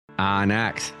On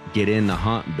X, get in the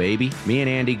hunt, baby. Me and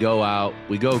Andy go out,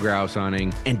 we go grouse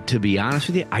hunting, and to be honest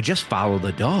with you, I just follow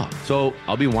the dog. So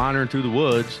I'll be wandering through the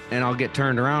woods, and I'll get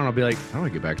turned around, and I'll be like, how do I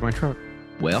get back to my truck?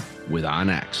 Well, with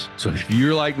OnX. So if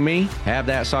you're like me, have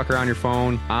that sucker on your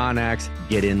phone, OnX,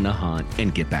 get in the hunt,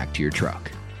 and get back to your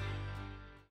truck.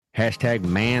 Hashtag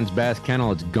man's best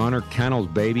kennel. It's Gunner Kennels,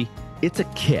 baby. It's a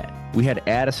kit. We had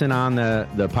Addison on the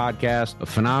podcast, a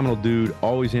phenomenal dude,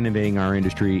 always innovating our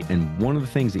industry. And one of the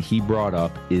things that he brought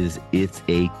up is it's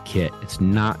a kit. It's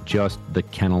not just the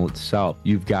kennel itself.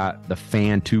 You've got the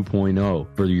fan 2.0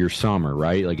 for your summer,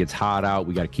 right? Like it's hot out.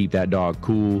 We got to keep that dog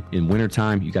cool. In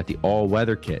wintertime, you got the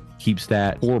all-weather kit. Keeps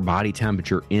that core body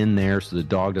temperature in there so the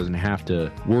dog doesn't have to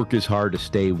work as hard to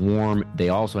stay warm. They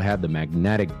also have the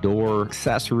magnetic door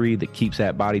accessory that keeps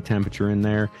that body temperature in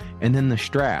there. And then the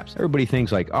straps. Everybody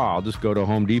thinks like, oh, I'll just go to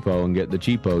Home Depot and get the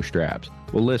cheapo straps.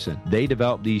 Well, listen, they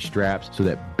developed these straps so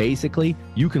that basically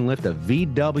you can lift a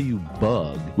VW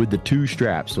Bug with the two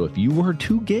straps. So if you were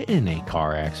to get in a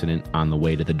car accident on the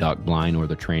way to the duck blind or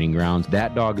the training grounds,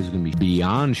 that dog is going to be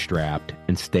beyond strapped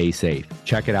and stay safe.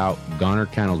 Check it out. Gunner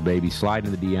Kennels, baby. Slide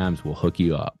in the DMs. We'll hook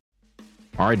you up.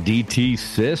 All right, DT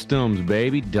Systems,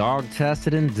 baby. Dog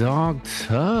tested and dog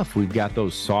tough. We've got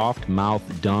those soft mouth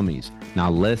dummies. Now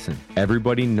listen,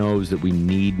 everybody knows that we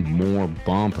need more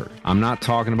bumpers. I'm not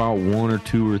talking about one or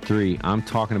two or three. I'm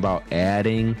talking about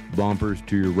adding bumpers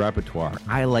to your repertoire.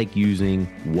 I like using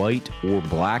white or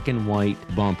black and white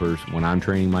bumpers when I'm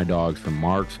training my dogs for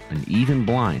marks and even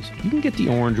blinds. You can get the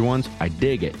orange ones. I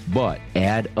dig it. But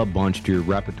add a bunch to your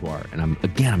repertoire. And I'm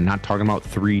not talking about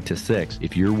 3 to 6.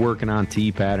 If you're working on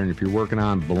T-pattern, if you're working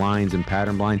on blinds and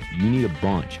pattern blinds, you need a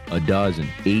bunch, a dozen,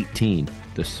 18.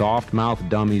 The Soft Mouth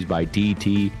Dummies by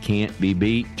DT can't be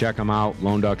beat. Check them out,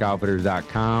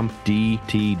 loneduckoutfitters.com.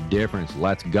 DT difference.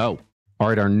 Let's go. All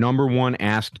right, our number one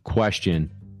asked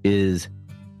question is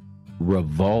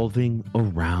revolving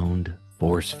around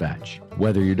force fetch.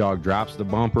 Whether your dog drops the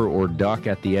bumper or duck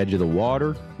at the edge of the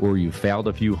water, or you failed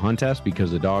a few hunt tests because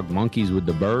the dog monkeys with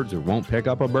the birds or won't pick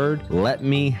up a bird, let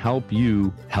me help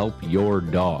you help your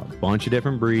dog. Bunch of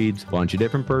different breeds, bunch of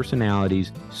different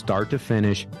personalities, start to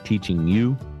finish, teaching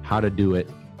you how to do it.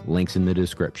 Links in the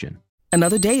description.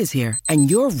 Another day is here, and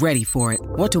you're ready for it.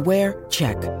 What to wear?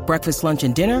 Check. Breakfast, lunch,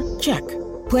 and dinner? Check.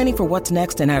 Planning for what's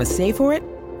next and how to save for it?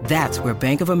 That's where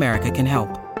Bank of America can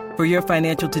help. For your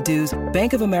financial to-dos,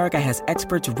 Bank of America has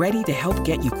experts ready to help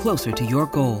get you closer to your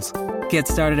goals. Get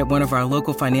started at one of our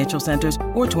local financial centers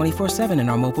or 24/7 in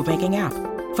our mobile banking app.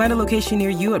 Find a location near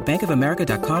you at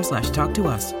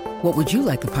bankofamerica.com/talktous. What would you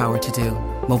like the power to do?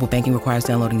 Mobile banking requires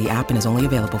downloading the app and is only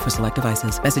available for select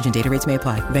devices. Message and data rates may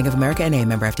apply. Bank of America N.A.,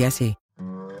 member FDIC.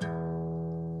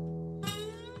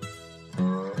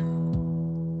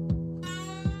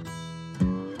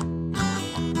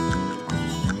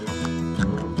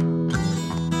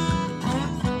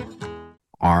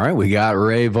 All right, we got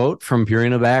Ray Voigt from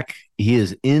Purina back. He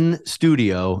is in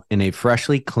studio in a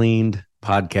freshly cleaned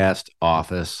podcast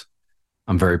office.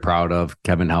 I'm very proud of.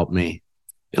 Kevin helped me.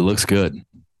 It looks good.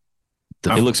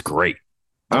 It looks great.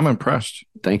 I'm impressed.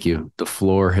 Thank you. The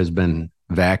floor has been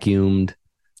vacuumed.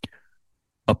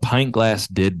 A pint glass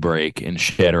did break and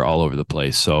shatter all over the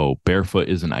place, so barefoot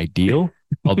isn't ideal,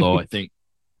 although I think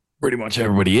pretty much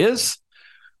everybody is.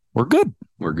 We're good.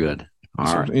 We're good.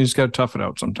 All right. You just got to tough it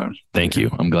out sometimes. Thank you.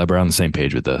 I'm glad we're on the same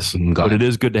page with this. But it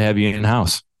is good to have you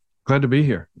in-house. Glad to be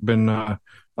here. Been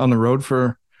on the road for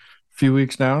a few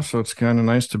weeks now, so it's kind of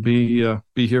nice to be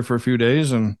here for a few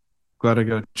days, and glad I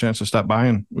got a chance to stop by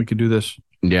and we could do this.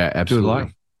 Yeah, absolutely. Do it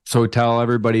live. So tell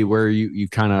everybody where you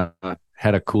kind of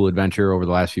had a cool adventure over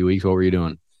the last few weeks. What were you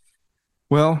doing?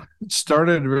 Well, it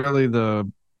started really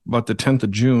about the 10th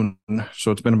of June,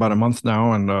 so it's been about a month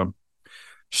now, and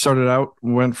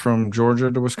went from Georgia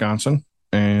to Wisconsin,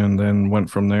 and then went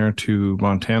from there to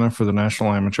Montana for the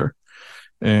National Amateur.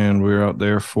 And we were out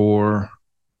there for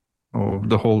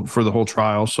the whole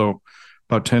trial. So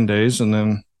about 10 days. And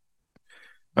then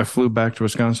I flew back to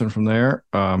Wisconsin from there,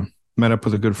 met up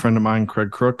with a good friend of mine,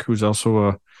 Craig Crook, who's also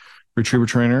a retriever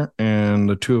trainer. And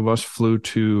the two of us flew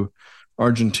to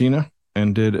Argentina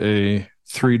and did a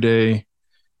 3-day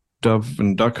dove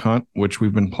and duck hunt, which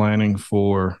we've been planning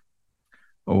for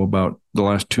about the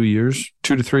last 2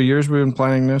 to 3 years. We've been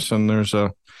planning this, and there's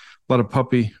a lot of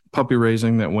puppy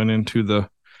raising that went into the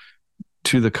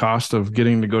cost of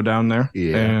getting to go down there.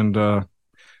 Yeah. And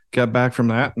got back from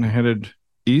that and headed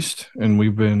east, and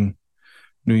we've been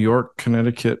New York,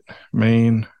 Connecticut,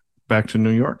 Maine, back to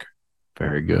New York.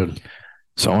 Very good.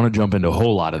 So I want to jump into a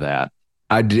whole lot of that.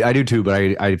 I do too,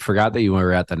 but I forgot that you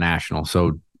were at the National.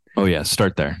 So oh yeah,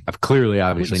 start there. I've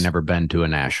obviously never been to a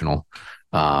National.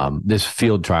 this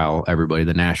field trial, everybody,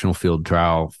 the national field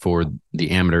trial for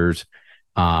the amateurs.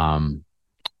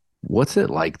 What's it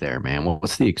like there, man?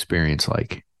 What's the experience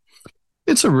like?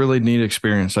 It's a really neat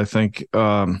experience, I think.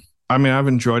 I mean, I've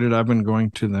enjoyed it. I've been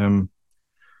going to them.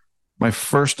 The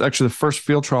first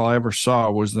field trial I ever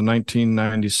saw was the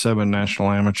 1997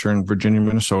 National Amateur in Virginia,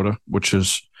 Minnesota, which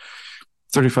is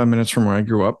 35 minutes from where I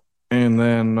grew up. And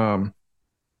then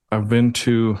I've been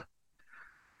to,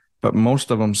 but most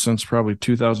of them since probably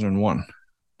 2001.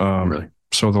 Really?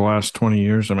 So the last 20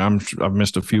 years, I mean, I've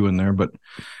missed a few in there, but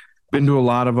been to a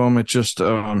lot of them. It's just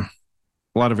a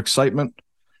lot of excitement,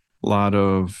 a lot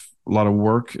of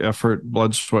work, effort,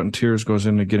 blood, sweat, and tears goes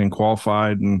into getting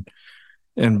qualified and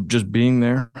just being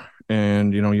there.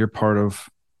 And, you're part of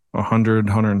 100,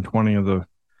 120 of the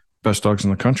best dogs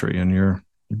in the country, and you're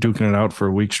duking it out for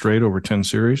a week straight over 10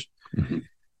 series. Mm-hmm.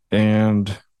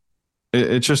 And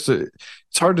it's just,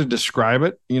 it's hard to describe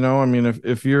it. I mean,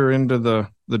 if you're into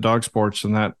the dog sports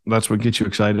and that's what gets you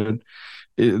excited,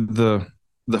 the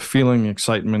feeling, the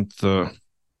excitement, the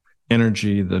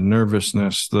energy, the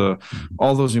nervousness,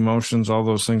 all those emotions, all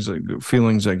those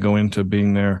feelings that go into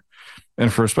being there. And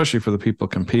especially for the people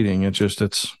competing, I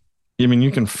mean,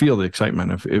 you can feel the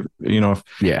excitement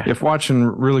if watching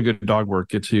really good dog work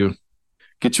gets you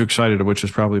excited, which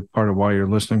is probably part of why you're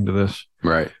listening to this.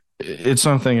 Right. It's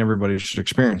something everybody should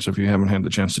experience if you haven't had the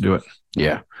chance to do it.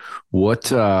 Yeah. What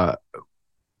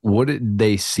did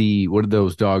they see? What did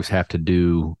those dogs have to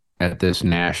do at this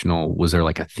national? Was there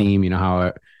like a theme? You know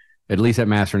how at least at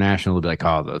Master National, it'll be like,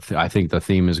 I think the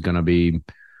theme is going to be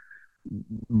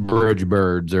bridge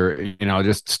birds, or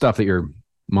just stuff that you're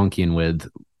monkeying with.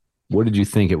 What did you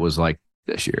think it was like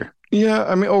this year? Yeah,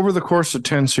 I mean, over the course of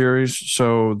 10 series,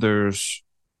 so the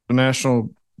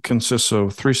national consists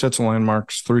of 3 sets of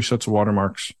landmarks, 3 sets of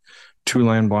watermarks, 2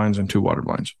 land blinds, and 2 water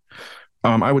blinds.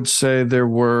 I would say there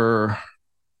was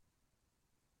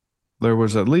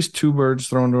at least 2 birds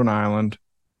thrown to an island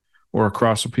or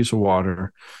across a piece of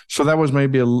water. So that was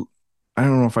maybe I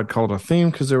don't know if I'd call it a theme,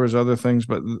 because there was other things,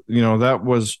 but that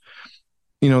was,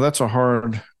 that's a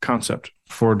hard concept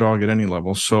for a dog at any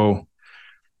level. So,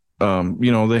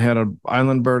 they had an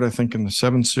island bird, I think, in the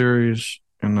 7th series.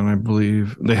 And then I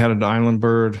believe they had an island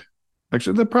bird.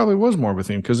 Actually, that probably was more of a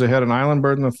theme, because they had an island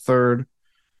bird in the 3rd,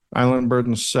 island bird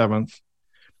in the 7th,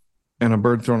 and a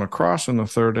bird thrown across in the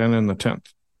 3rd and in the 10th.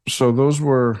 So those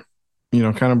were,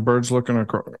 kind of birds looking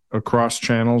across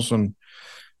channels. And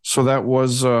so that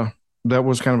was kind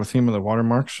of a theme of the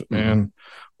watermarks. Mm-hmm. And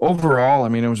overall, I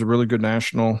mean, it was a really good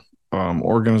national,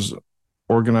 organized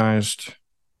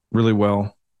really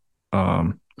well.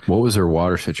 What was their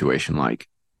water situation like?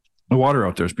 The water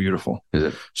out there is beautiful. Is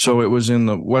it? So it was in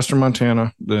the western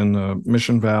Montana, in the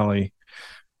Mission Valley.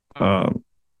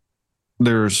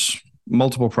 There's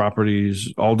multiple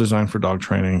properties, all designed for dog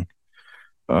training.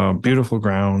 Beautiful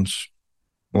grounds.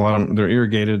 A lot of them, they're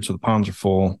irrigated, so the ponds are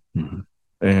full. Mm-hmm.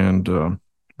 And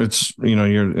it's,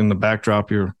 you're in the backdrop,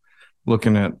 you're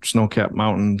looking at snow-capped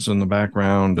mountains in the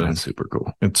background. And that's super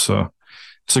cool. It's a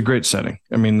great setting.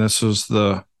 I mean, this is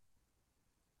the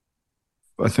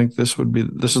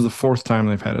 4th time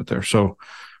they've had it there. So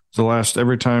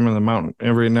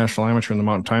every national amateur in the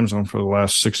mountain time zone for the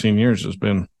last 16 years has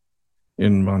been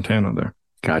in Montana there.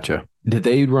 Gotcha. Did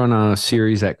they run a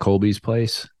series at Colby's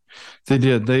place? They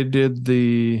did. They did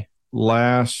the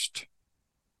last,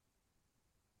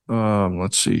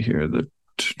 let's see here. The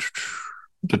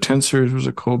 10th series was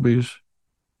at Colby's.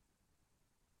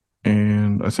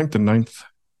 And I think the 9th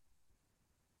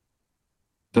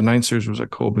series was at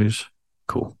Colby's.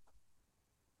 Cool.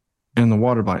 And the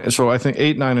water blind. So I think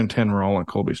 8, 9, and 10 were all at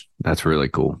Colby's. That's really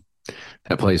cool.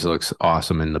 That place looks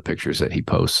awesome in the pictures that he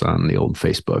posts on the old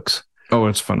Facebooks. Oh,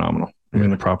 it's phenomenal. I mean,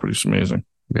 the property's amazing.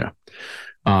 Yeah.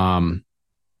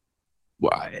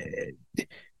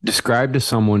 Describe to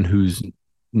someone who's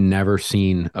never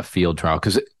seen a field trial,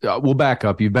 because we'll back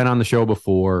up. You've been on the show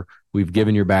before. We've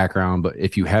given your background, but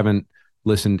if you haven't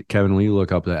listened, Kevin, will you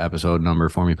look up the episode number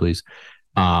for me, please?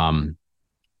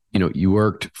 You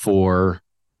worked for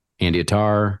Andy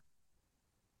Attar,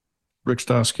 Rick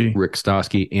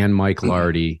Stosky, and Mike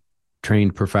Lardy,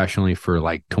 trained professionally for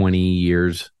like 20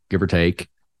 years, give or take.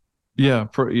 Yeah.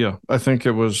 I think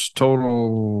it was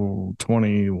total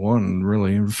 21,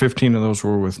 really. 15 of those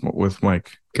were with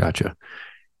Mike. Gotcha.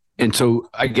 And so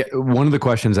I get one of the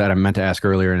questions that I meant to ask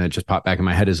earlier, and it just popped back in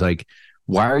my head, is like,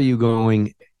 why are you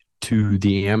going to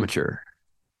the amateur?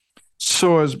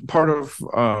 So as part of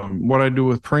what I do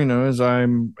with Prina is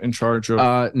I'm in charge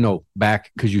of... no,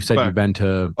 back, because you said you've been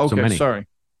to so many. Okay, sorry.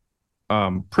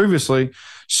 Previously,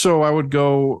 so I would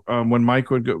go when Mike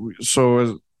would go.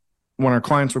 So when our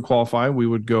clients would qualify, we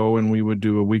would go and we would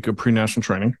do a week of pre-national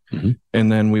training.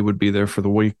 And then we would be there for the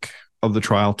week of the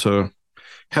trial to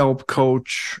help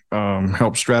coach,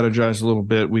 help strategize a little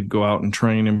bit. We'd go out and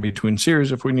train in between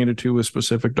series if we needed to with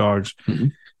specific dogs.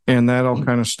 And that all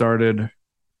kind of started.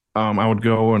 I would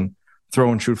go and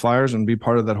throw and shoot flyers and be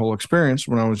part of that whole experience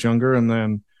when I was younger. And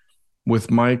then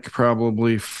with Mike,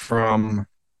 probably from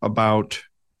about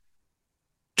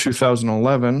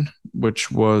 2011, which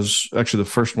was actually the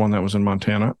first one that was in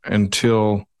Montana,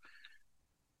 until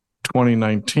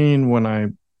 2019 when I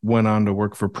went on to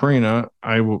work for Purina.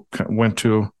 I went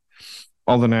to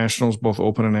all the nationals, both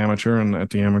open and amateur. And at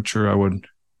the amateur, I would,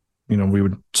 we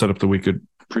would set up the week of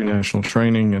pre-national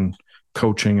training and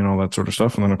coaching and all that sort of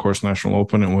stuff. And then, of course, National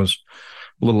Open, it was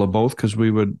a little of both because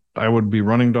I would be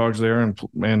running dogs there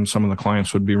and some of the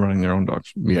clients would be running their own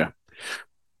dogs. Yeah.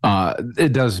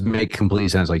 It does make complete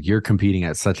sense. Like, you're competing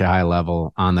at such a high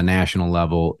level on the national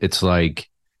level. It's like,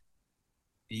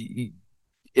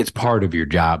 it's part of your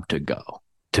job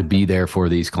to be there for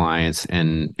these clients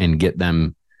and get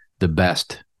them the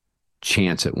best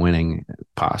chance at winning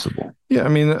possible. Yeah. I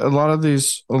mean, a lot of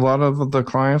the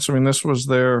clients, I mean, this was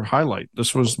their highlight.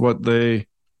 This was the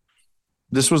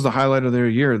highlight of their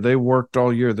year. They worked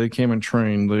all year. They came and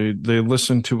trained. They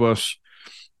listened to us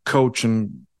coach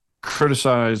and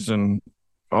criticize and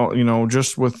all,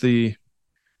 just with the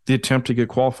attempt to get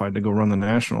qualified to go run the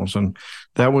nationals. And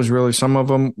that was really, some of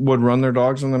them would run their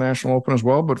dogs in the National Open as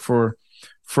well. But for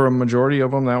a majority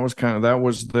of them, that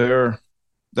was their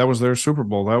Super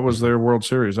Bowl. That was their World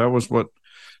Series. That was what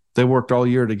they worked all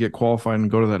year to get qualified and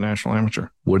go to that national amateur.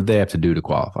 What did they have to do to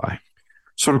qualify?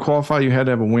 So to qualify, you had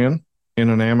to have a win in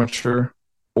an amateur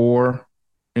or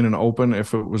in an open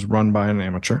if it was run by an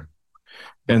amateur,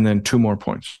 and then 2 more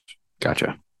points.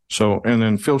 Gotcha. So, and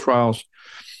then field trials,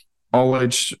 all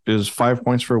age is 5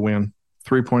 points for a win,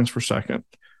 3 points for second,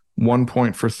 1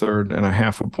 point for third, and a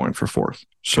half a point for fourth.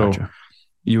 So Gotcha.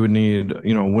 You would need, a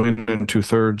win in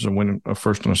 2/3, a win, a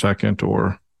first and a second,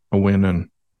 or a win and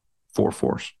 4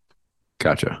 fourths.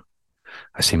 Gotcha.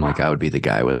 I seem like I would be the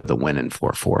guy with the win in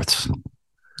 4 fourths.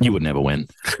 You wouldn't have a win.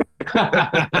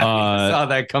 Saw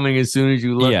that coming as soon as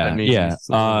you looked at me. Yeah.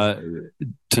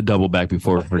 To double back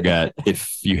before I forget,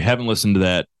 if you haven't listened to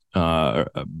that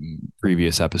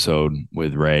previous episode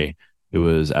with Ray, it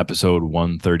was episode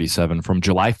 137 from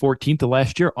July 14th of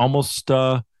last year. Almost,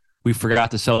 we forgot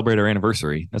to celebrate our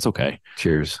anniversary. That's okay.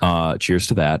 Cheers. Cheers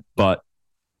to that. But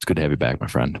it's good to have you back, my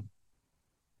friend.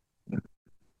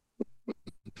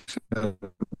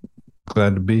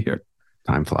 Glad to be here.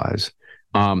 Time flies.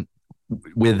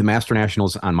 With the Master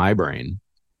Nationals on my brain,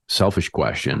 selfish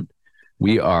question.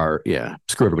 Screw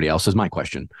everybody else is my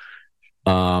question.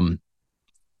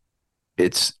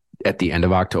 It's at the end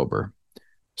of October.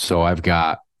 So I've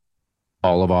got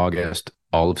all of August,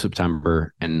 all of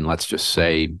September, and let's just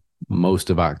say most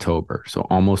of October. So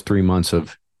almost 3 months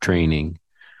of training.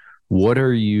 What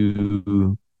are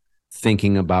you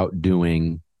thinking about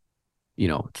doing,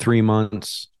 3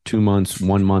 months, 2 months,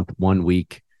 1 month, 1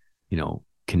 week,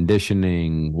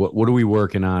 conditioning? What are we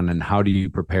working on, and how do you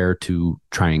prepare to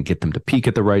try and get them to peak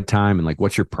at the right time? And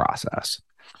what's your process?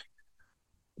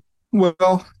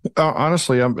 Well,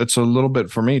 honestly, it's a little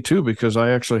bit for me too, because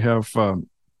I actually have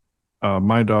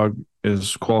my dog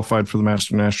is qualified for the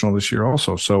Master National this year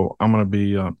also. So I'm going to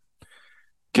be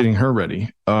getting her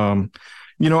ready. I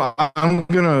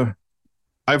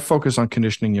focus on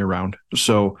conditioning year round.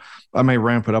 So I may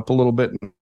ramp it up a little bit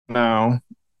now,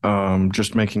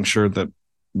 just making sure that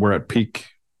we're at peak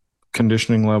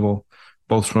conditioning level,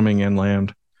 both swimming and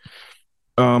land.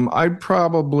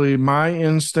 My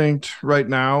instinct right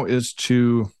now is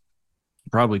to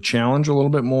probably challenge a little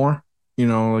bit more.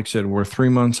 Like I said, we're 3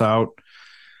 months out.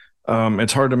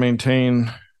 It's hard to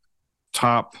maintain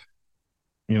top,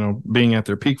 being at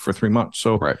their peak for 3 months.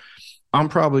 So right. I'm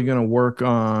probably going to work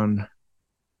on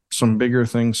some bigger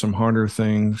things, some harder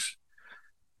things,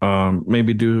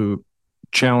 maybe do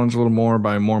challenge a little more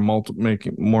by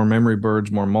making more memory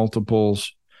birds, more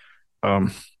multiples.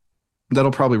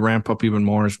 That'll probably ramp up even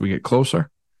more as we get closer.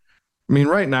 I mean,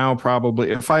 right now,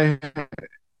 probably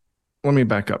let me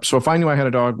back up. So if I knew I had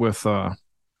a dog with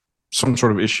some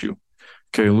sort of issue,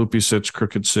 okay, loopy sits,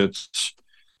 crooked sits,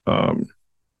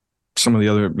 some of the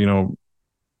other,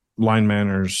 line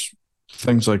manners,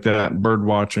 things like that, bird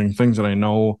watching, things that I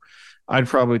know, I'd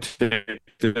probably take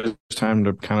this time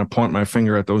to kind of point my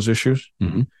finger at those issues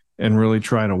and really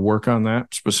try to work on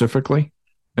that specifically.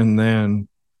 And then,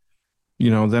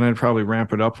 then I'd probably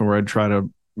ramp it up where I'd try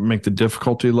to make the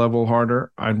difficulty level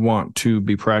harder. I'd want to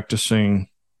be practicing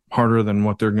harder than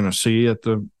what they're going to see at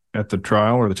the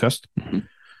trial or the test.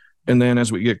 And then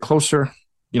as we get closer,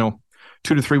 2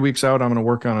 to 3 weeks out, I'm going to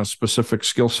work on a specific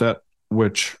skill set,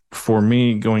 which for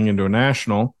me going into a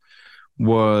national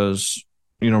was,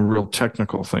 real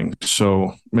technical things.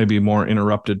 So maybe more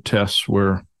interrupted tests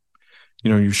where,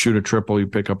 you shoot a triple, you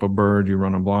pick up a bird, you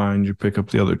run a blind, you pick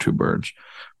up the other 2 birds.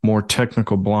 More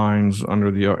technical blinds under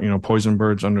the, poison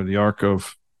birds under the arc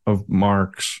of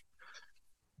marks,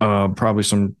 probably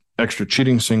some extra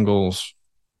cheating singles,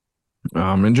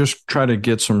 and just try to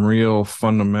get some real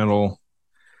fundamental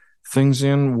things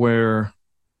in where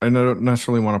I don't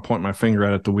necessarily want to point my finger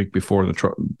at it the week before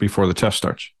the test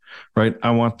starts, right? I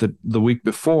want the week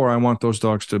before, I want those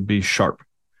dogs to be sharp.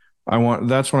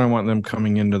 That's when I want them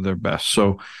coming into their best.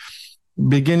 So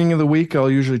beginning of the week,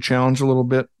 I'll usually challenge a little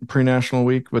bit pre-national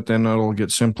week, but then it'll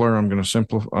get simpler. I'm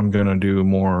going to do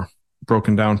more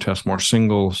broken down tests, more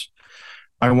singles.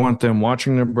 I want them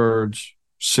watching their birds,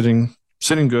 sitting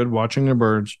good, watching their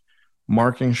birds,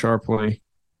 marking sharply,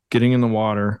 getting in the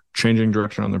water, changing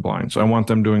direction on their blinds. I want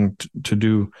them to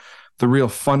do the real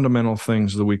fundamental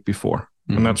things the week before.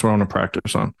 Mm-hmm. And that's what I'm going to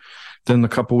practice on. Then the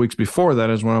couple weeks before that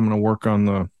is when I'm going to work on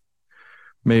the,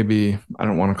 maybe, I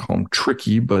don't want to call them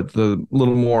tricky, but the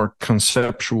little more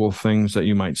conceptual things that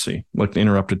you might see, like the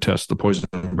interrupted test, the poison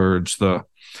birds, the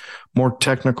more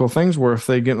technical things where if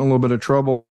they get in a little bit of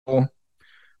trouble,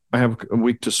 I have a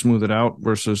week to smooth it out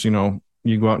versus, you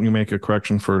go out and you make a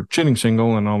correction for cheating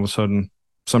single and all of a sudden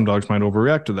some dogs might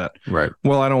overreact to that. Right.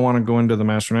 Well, I don't want to go into the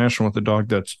Master National with a dog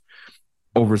that's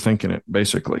overthinking it,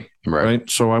 basically. Right.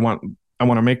 So I want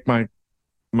to make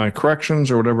my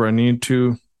corrections or whatever I need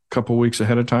to a couple weeks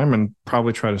ahead of time and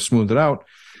probably try to smooth it out.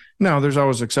 Now, there's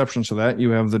always exceptions to that.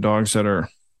 You have the dogs that are,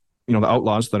 the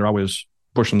outlaws that are always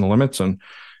pushing the limits. And,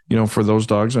 for those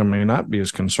dogs, I may not be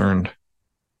as concerned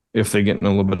if they get in a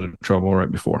little bit of trouble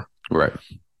right before. Right.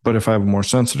 But if I have a more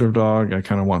sensitive dog, I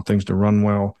kind of want things to run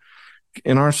well.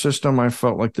 In our system, I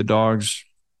felt like the dogs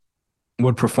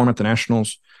would perform at the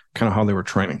nationals kind of how they were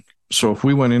training. So if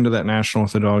we went into that national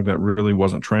with a dog that really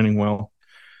wasn't training well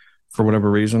for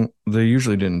whatever reason, they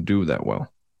usually didn't do that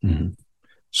well. Mm-hmm.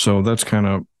 So that's kind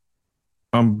of,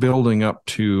 I'm building up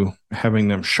to having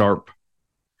them sharp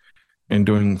and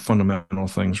doing fundamental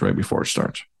things right before it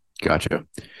starts. Gotcha.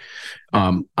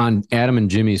 On Adam and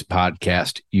Jimmy's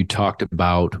podcast, you talked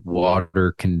about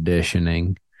water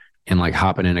conditioning and like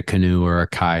hopping in a canoe or a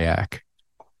kayak.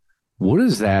 What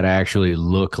does that actually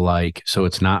look like? So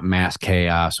it's not mass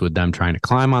chaos with them trying to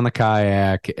climb on the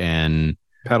kayak and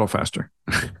paddle faster.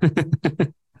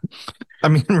 I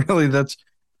mean, really, that's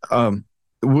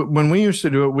when we used to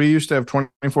do it, we used to have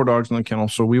 24 dogs in the kennel.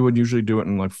 So we would usually do it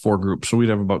in like 4 groups. So we'd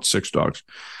have about 6 dogs.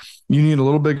 You need a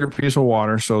little bigger piece of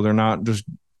water so they're not just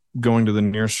going to the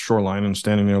nearest shoreline and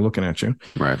standing there looking at you.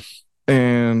 Right.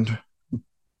 And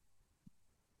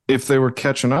if they were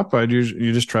catching up,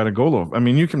 you just try to go low. I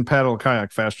mean, you can paddle a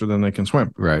kayak faster than they can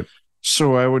swim. Right.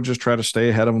 So I would just try to stay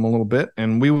ahead of them a little bit,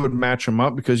 and we would match them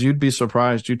up because you'd be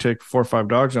surprised. You take 4 or 5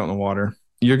 dogs out in the water,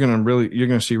 you're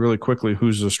gonna see really quickly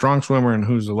who's a strong swimmer and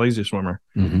who's a lazy swimmer,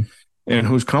 mm-hmm. and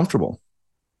who's comfortable.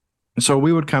 So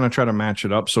we would kind of try to match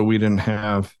it up so we didn't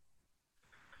have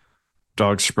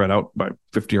dogs spread out by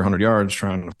 50 or 100 yards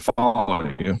trying to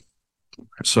follow you.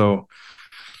 So,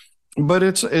 but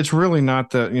it's really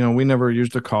not that, we never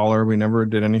used a collar. We never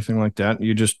did anything like that.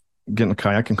 You just get in the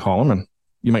kayak and call them, and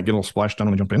you might get a little splash down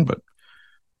when you jump in, but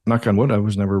knock on wood, I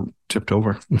was never tipped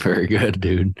over. Very good,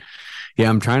 dude. Yeah,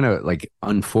 I'm trying to,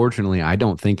 unfortunately, I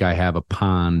don't think I have a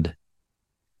pond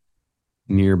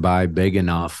nearby big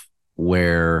enough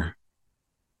where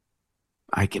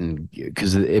I can,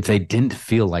 because if they didn't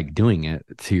feel like doing it,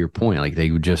 to your point,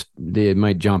 they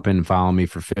might jump in and follow me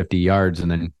for 50 yards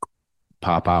and then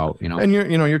pop out, And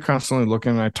you're constantly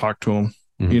looking. I talk to them,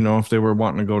 mm-hmm. If they were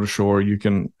wanting to go to shore, you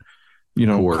can,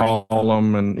 call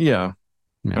them and yeah.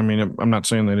 I mean, I'm not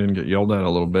saying they didn't get yelled at a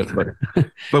little bit,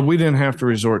 but we didn't have to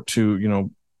resort to,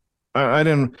 I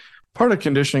didn't, part of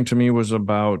conditioning to me was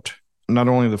about not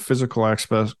only the physical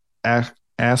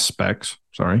aspects,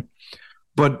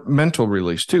 but mental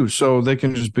release too. So they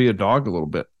can just be a dog a little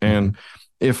bit. And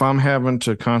if I'm having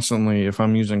to constantly, if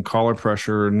I'm using collar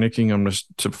pressure, nicking them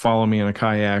to follow me in a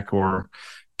kayak or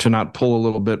to not pull a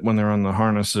little bit when they're on the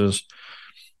harnesses,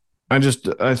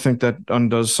 I think that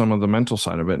undoes some of the mental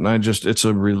side of it. And it's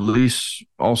a release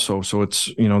also. So it's,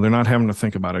 they're not having to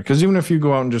think about it. Because even if you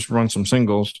go out and just run some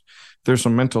singles, there's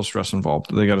some mental stress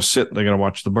involved. They got to sit, they got to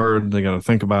watch the bird, they got to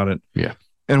think about it. Yeah.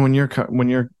 And when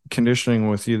you're conditioning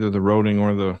with either the roading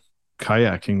or the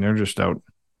kayaking, they're just out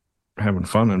having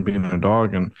fun and being a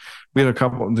dog. And we had a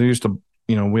couple, we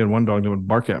had one dog that would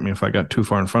bark at me if I got too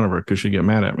far in front of her because she'd get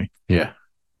mad at me. Yeah.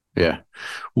 Yeah.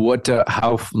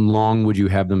 How long would you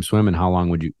have them swim and how long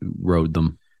would you rode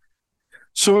them?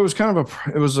 So it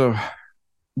was a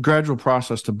gradual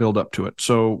process to build up to it.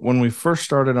 So when we first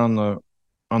started on the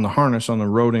harness, on the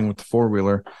roading with the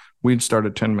four-wheeler, we'd start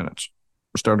at 10 minutes.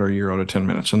 Start our year out at 10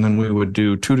 minutes. And then we would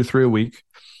do 2 to 3 a week.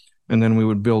 And then we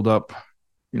would build up,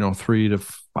 3 to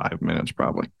 5 minutes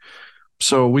probably.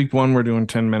 So week 1, we're doing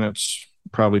 10 minutes,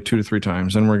 probably 2 to 3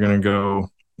 times. Then we're going to go,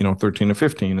 13 to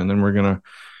 15. And then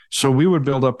so we would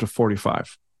build up to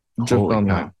 45 just on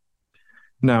that.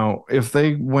 Now, if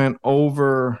they went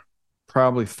over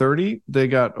probably 30, they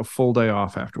got a full day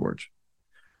off afterwards.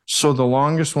 So the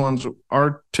longest ones,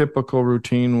 our typical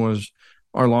routine was,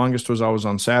 our longest was always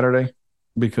on Saturday,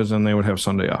 because then they would have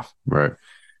Sunday off. Right.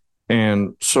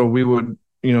 And so we would,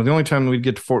 the only time we'd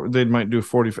get to they might do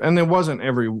 40. And it wasn't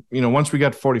every, once we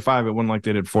got to 45, it wasn't like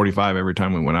they did 45 every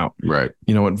time we went out. Right.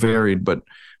 It varied, but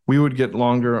we would get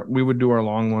longer. We would do our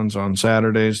long ones on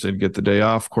Saturdays. They'd get the day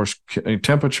off. Of course,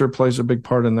 temperature plays a big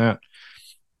part in that.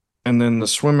 And then the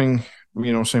swimming,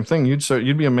 same thing.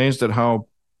 You'd be amazed at how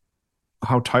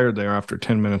tired they are after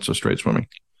 10 minutes of straight swimming.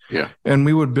 Yeah. And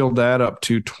we would build that up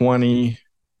to 20,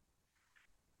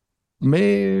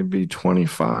 maybe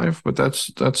 25, but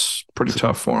that's pretty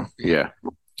tough for them. Yeah.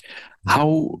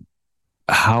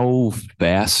 How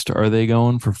fast are they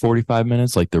going for 45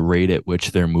 minutes? Like the rate at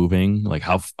which they're moving? Like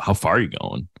how far are you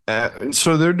going?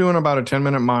 So they're doing about a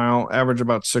 10-minute mile, average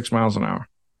about 6 miles an hour.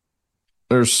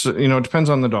 There's, it depends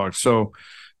on the dog. So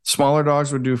smaller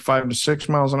dogs would do 5 to 6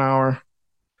 miles an hour.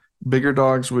 Bigger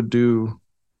dogs would do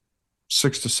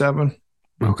 6 to 7.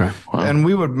 Okay. Wow. And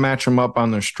we would match them up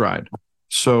on their stride.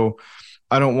 So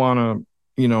I don't want a,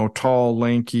 tall,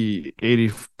 lanky,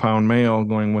 80-pound male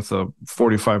going with a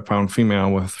 45-pound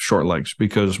female with short legs,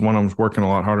 because one of them's working a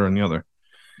lot harder than the other,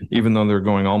 even though they're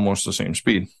going almost the same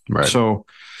speed. Right. So,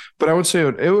 but I would say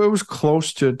it was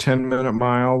close to a 10-minute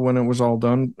mile when it was all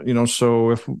done.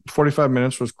 So if 45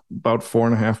 minutes was about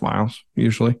 4.5 miles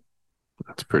usually.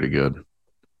 That's pretty good.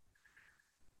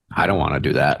 I don't want to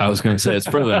do that. I was going to say it's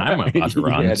further than I'm about to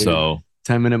run. Yeah, so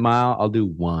 10-minute mile, I'll do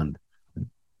one.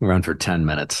 Run for 10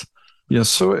 minutes. Yeah.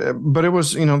 So, but it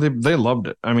was, they loved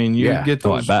it. I mean, you'd get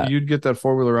that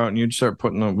four-wheeler out and you'd start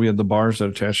we had the bars that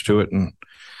attached to it. And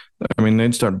I mean,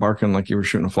 they'd start barking like you were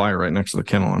shooting a flyer right next to the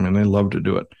kennel. I mean, they loved to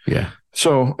do it. Yeah.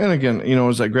 So, and again, it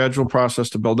was that gradual process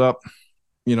to build up.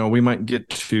 We might get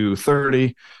to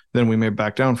 30, then we may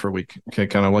back down for a week. Okay.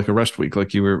 Kind of like a rest week,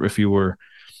 like if you were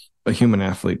a human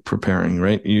athlete preparing,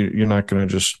 right? You're not going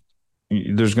to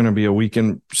there's going to be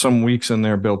some weeks in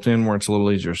there built in where it's a little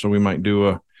easier. So we might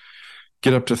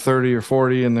get up to 30 or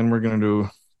 40, and then we're going to do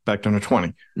back down to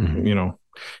 20,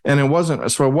 and it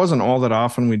wasn't all that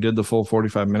often we did the full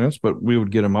 45 minutes, but we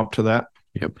would get them up to that.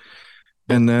 Yep.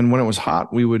 And then when it was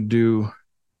hot, we would do,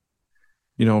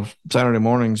 Saturday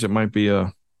mornings, it might be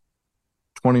a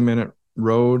 20-minute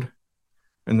road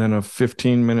and then a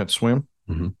 15-minute swim.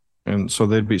 Mm-hmm. And so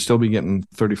they'd still be getting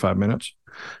 35 minutes.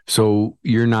 So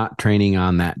you're not training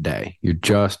on that day. You're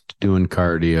just doing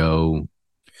cardio.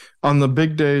 On the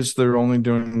big days, they're only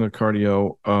doing the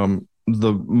cardio.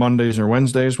 The Mondays or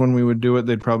Wednesdays when we would do it,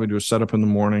 they'd probably do a setup in the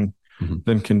morning,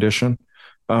 then condition.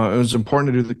 It was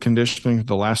important to do the conditioning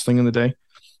the last thing in the day,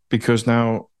 because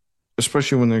now,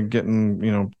 especially when they're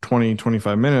getting, 20,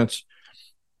 25 minutes,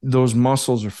 those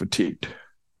muscles are fatigued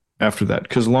after that.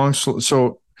 Because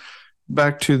so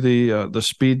back to the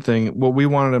speed thing, what we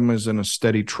wanted them is in a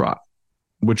steady trot,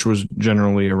 which was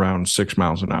generally around 6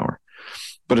 miles an hour.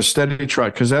 But a steady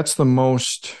trot, because that's the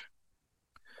most,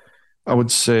 I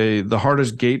would say, the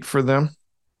hardest gait for them,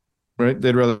 right?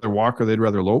 They'd rather walk or they'd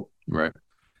rather lope. Right.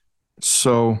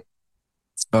 So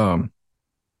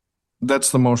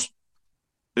that's the most,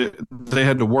 they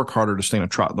had to work harder to stay in a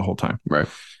trot the whole time. Right.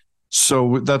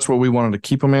 So that's what we wanted to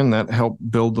keep them in. That helped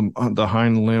build the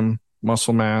hind limb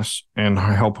muscle mass and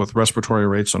help with respiratory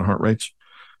rates and heart rates.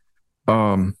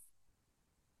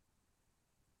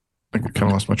 I kind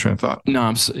of lost my train of thought.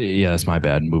 No, that's my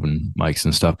bad, moving mics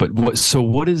and stuff. But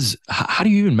how do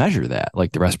you even measure that?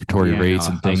 Like the respiratory rates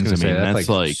and things? I mean, that's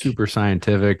like super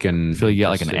scientific, and I feel like you got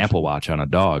like an Apple Watch on a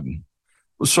dog.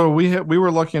 So we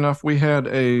were lucky enough. We had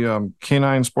a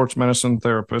canine sports medicine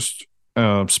therapist,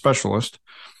 specialist,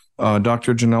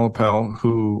 Dr. Janelle Appel,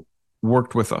 who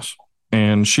worked with us,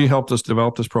 and she helped us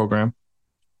develop this program.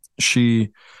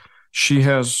 She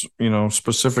has,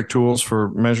 specific tools for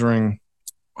measuring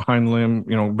hind limb,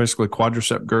 basically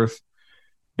quadricep girth.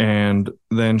 And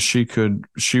then she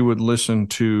would listen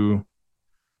to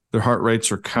their heart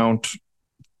rates or count,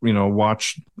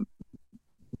 watch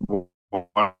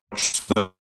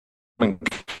the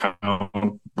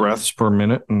count breaths per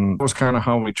minute, and that was kind of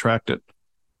how we tracked it.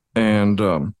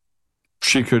 And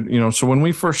she could, so when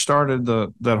we first started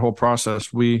that whole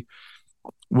process, we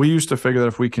used to figure that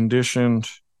if we conditioned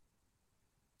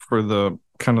for the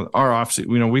kind of our off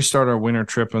season, we start our winter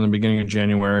trip in the beginning of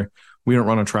January. We don't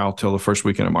run a trial till the first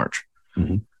weekend of March.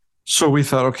 Mm-hmm. So we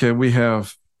thought, okay, we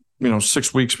have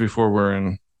 6 weeks before we're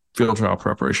in field trial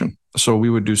preparation. So we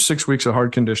would do 6 weeks of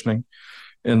hard conditioning,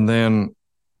 and then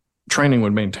training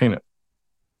would maintain it.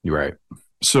 You're right.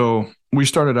 So we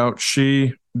started out,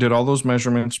 she did all those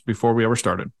measurements before we ever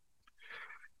started.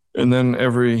 And then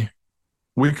every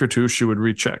week or two, she would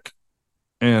recheck.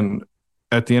 And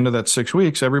at the end of that 6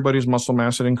 weeks, everybody's muscle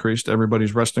mass had increased,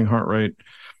 everybody's resting heart rate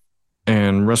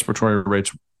and respiratory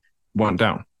rates went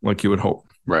down, like you would hope.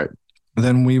 Right.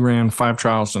 Then we ran 5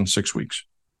 trials in 6 weeks.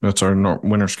 That's our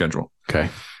winter schedule. Okay.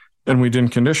 And we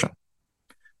didn't condition.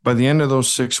 By the end of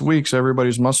those 6 weeks,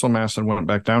 everybody's muscle mass had went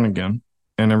back down again,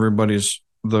 and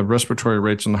the respiratory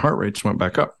rates and the heart rates went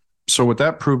back up. So what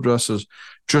that proved to us is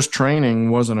just training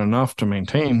wasn't enough to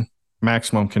maintain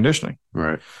maximum conditioning.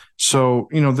 Right. So,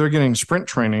 they're getting sprint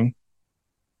training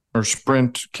or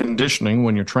sprint conditioning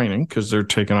when you're training because they're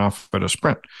taking off at a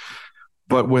sprint.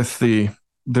 But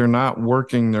they're not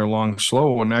working their long,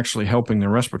 slow and actually helping their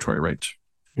respiratory rates,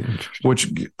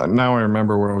 which now I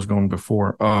remember where I was going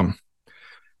before.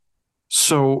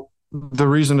 So the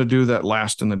reason to do that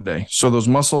last in the day. So those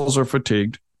muscles are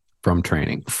fatigued. From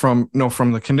training? From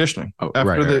the conditioning. Oh,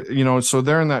 After right. So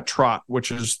they're in that trot,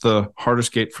 which is the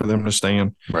hardest gait for them to stay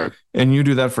in. Right. And you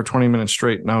do that for 20 minutes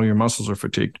straight. Now your muscles are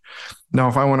fatigued. Now,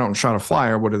 if I went out and shot a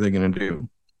flyer, what are they going to do?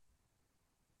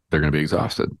 They're going to be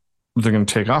exhausted. They're going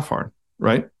to take off hard,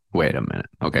 right? Wait a minute.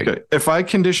 Okay. If I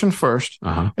conditioned first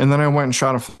and then I went and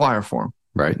shot a flyer for them,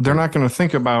 right, they're not going to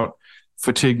think about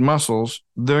fatigued muscles.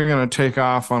 They're going to take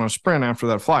off on a sprint after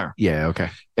that flyer. Yeah. Okay.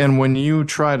 And when you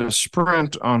try to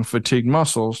sprint on fatigued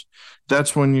muscles,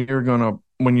 that's when you can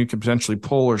potentially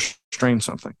pull or strain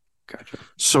something. Gotcha.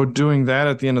 So doing that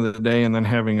at the end of the day and then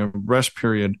having a rest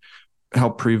period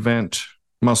help prevent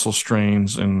muscle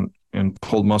strains and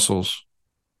pulled muscles,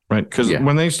 right? Because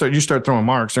when you start throwing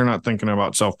marks, they're not thinking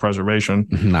about self-preservation.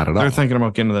 Not at all. They're thinking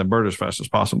about getting to that bird as fast as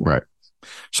possible. Right.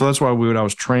 So that's why I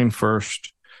was train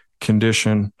first,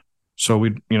 condition. So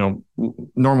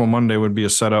normal Monday would be a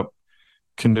setup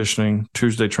conditioning,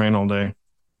 Tuesday train all day,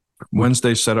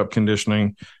 Wednesday setup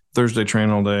conditioning, Thursday train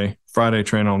all day, Friday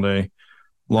train all day,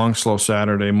 long slow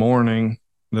Saturday morning.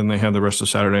 Then they have the rest of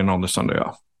Saturday and all the Sunday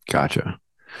off. Gotcha.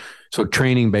 So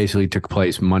training basically took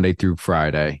place Monday through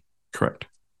Friday. Correct.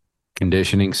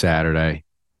 Conditioning Saturday,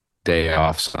 day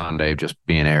off Sunday, just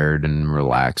being aired and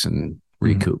relax and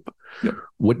recoup. Mm-hmm. Yep.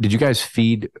 What did you guys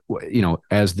feed,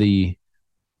 as the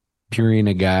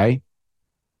Purina guy,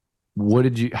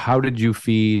 how did you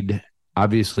feed?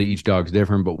 Obviously each dog's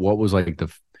different, but what was like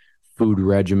the food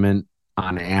regimen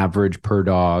on average per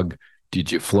dog?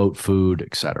 Did you float food,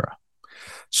 etc.?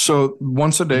 So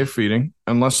once a day feeding,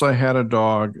 unless I had a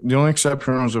dog, the only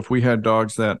exception was if we had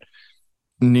dogs that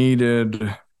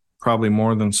needed probably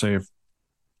more than say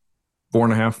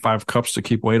 4.5, 5 cups to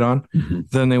keep weight on,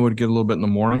 then they would get a little bit in the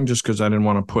morning just because I didn't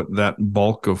want to put that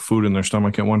bulk of food in their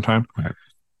stomach at one time. Right.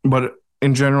 But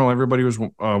in general, everybody was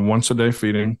once a day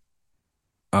feeding.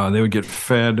 They would get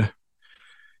fed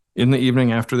in the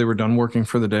evening after they were done working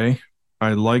for the day.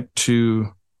 I like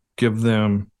to give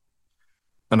them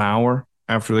an hour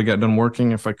after they got done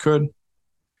working if I could.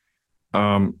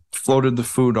 Floated the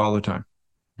food all the time.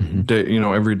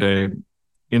 Every day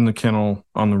in the kennel,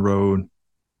 on the road,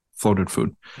 floated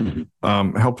food.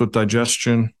 Helped with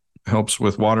digestion, helps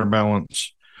with water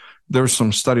balance. There were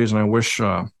some studies, and I wish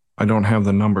I don't have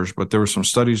the numbers, but there were some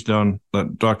studies done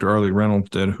that Dr. Arlie Reynolds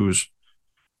did, who's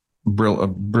a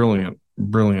brilliant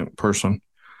person,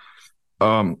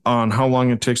 on how long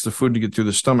it takes the food to get through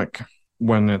the stomach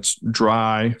when it's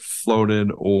dry,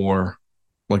 floated, or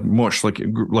like mush, like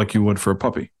you would for a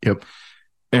puppy. Yep.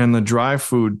 And the dry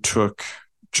food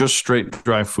just straight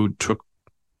dry food took,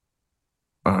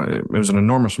 it was an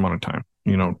enormous amount of time,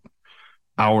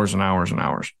 hours and hours and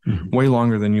hours, way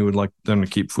longer than you would like them to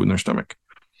keep food in their stomach.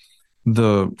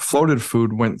 The floated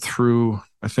food went through,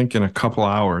 I think, in a couple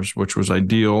hours, which was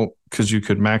ideal because you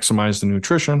could maximize the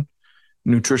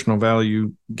nutritional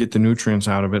value, get the nutrients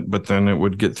out of it, but then it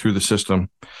would get through the system.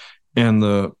 And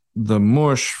the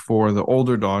mush for the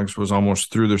older dogs was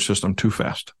almost through their system too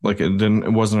fast. Like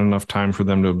it wasn't enough time for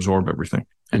them to absorb everything.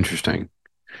 Interesting.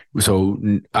 So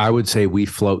I would say we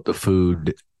float the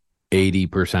food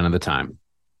 80% of the time.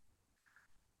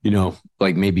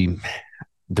 Like maybe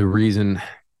the reason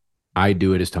I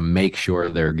do it is to make sure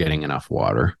they're getting enough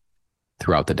water.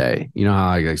 throughout the day. You know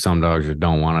how like some dogs just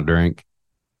don't want to drink,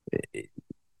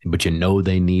 but you know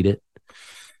they need it.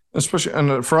 Especially,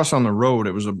 and for us on the road,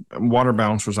 it was water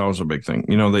balance was always a big thing.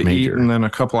 You know, they Major. eat and then a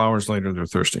couple hours later they're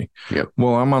thirsty. Yep.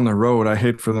 Well, I'm on the road. I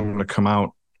hate for them to come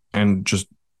out and just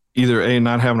either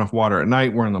not have enough water at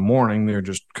night, where in the morning they're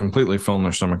just completely filling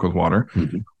their stomach with water,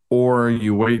 or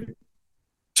you wait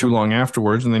too long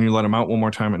afterwards and then you let them out one more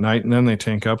time at night and then they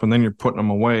tank up and then you're putting them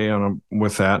away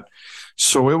with that.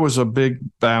 So it was a big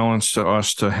balance to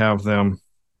us to have them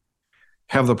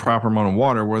have the proper amount of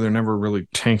water where they're never really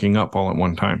tanking up all at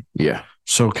one time. Yeah.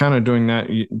 So kind of doing that,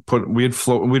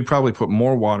 we'd probably put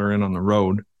more water in on the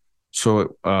road.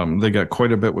 So they got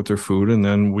quite a bit with their food. And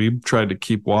then we tried to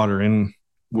keep water in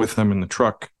with them in the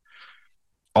truck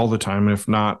all the time. If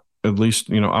not, at least,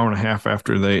 hour and a half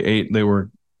after they ate, they were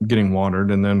getting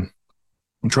watered. And then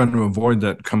I'm trying to avoid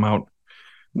that come out.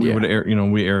 We would air,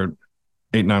 we air at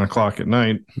 8, 9 o'clock at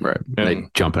night. Right. They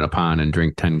jump in a pond and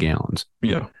drink 10 gallons.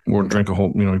 Yeah. Or drink a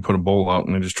whole, we put a bowl out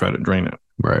and they just try to drain it.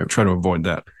 Right. Try to avoid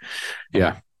that.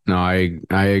 Yeah. No, I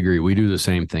agree. We do the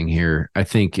same thing here. I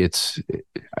think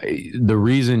the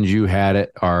reasons you had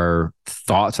it are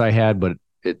thoughts I had, but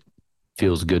it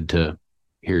feels good to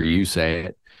hear you say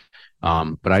it.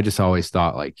 But I just always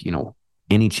thought like,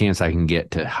 any chance I can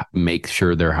get to make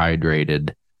sure they're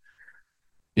hydrated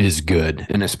is good.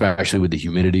 And especially with the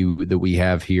humidity that we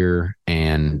have here,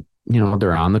 and,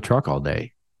 they're on the truck all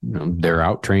day. They're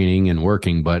out training and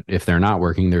working, but if they're not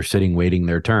working, they're sitting, waiting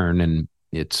their turn, and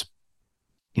it's,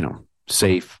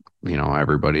 safe,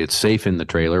 everybody, it's safe in the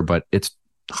trailer, but it's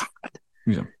hot.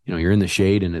 Yeah. You're in the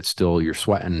shade and it's still, you're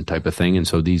sweating type of thing. And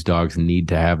so these dogs need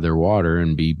to have their water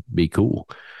and be cool.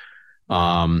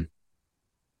 All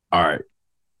right,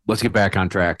 let's get back on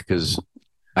track because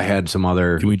I had some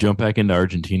other. Can we jump back into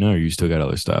Argentina, or you still got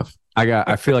other stuff?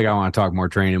 I feel like I want to talk more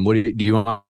training. What do you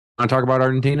want to talk about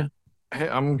Argentina? Hey,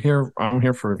 I'm here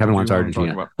for Kevin wants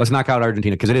Argentina. Let's knock out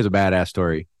Argentina because it is a badass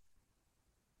story.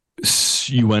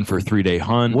 You went for a 3-day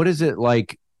hunt. What is it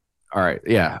like? All right,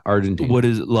 yeah, Argentina. What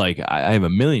is it like? I have a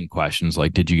million questions.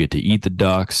 Like, did you get to eat the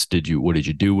ducks? What did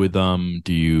you do with them?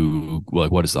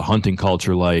 What is the hunting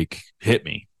culture like? Hit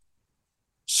me.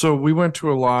 So we went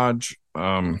to a lodge.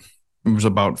 It was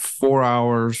about 4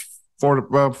 hours,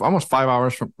 almost 5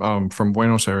 hours from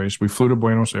Buenos Aires. We flew to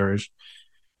Buenos Aires,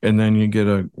 and then you get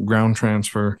a ground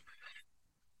transfer.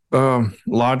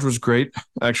 Lodge was great.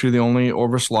 Actually, the only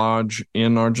Orvis lodge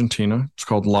in Argentina. It's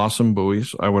called Los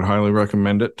Imbues. I would highly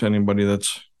recommend it to anybody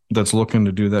that's looking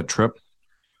to do that trip.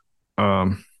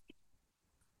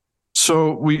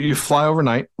 So you fly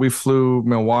overnight. We flew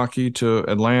Milwaukee to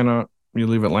Atlanta. You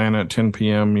leave Atlanta at 10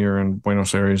 p.m. You're in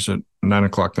Buenos Aires at 9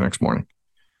 o'clock the next morning.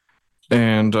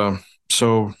 And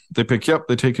so they pick you up.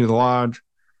 They take you to the lodge.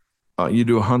 You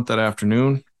do a hunt that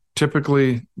afternoon.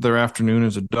 Typically, their afternoon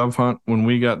is a dove hunt. When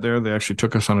we got there, they actually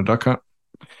took us on a duck hunt.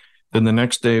 Then the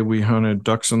next day, we hunted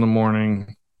ducks in the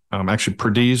morning. Actually,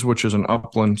 perdiz, which is an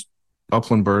upland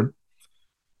bird.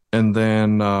 And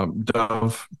then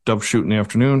dove shoot in the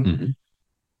afternoon. Mm-hmm.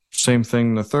 Same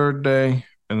thing the third day.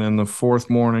 And then the fourth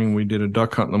morning, we did a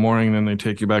duck hunt in the morning. And then they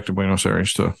take you back to Buenos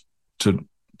Aires to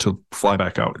fly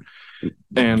back out.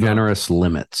 And generous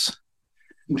limits.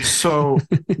 So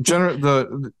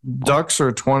the ducks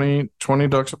are 20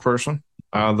 ducks a person.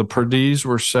 The perdiz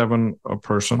were 7 a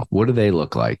person. What do they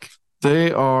look like?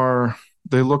 They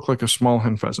look like a small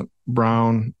hen pheasant,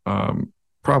 brown,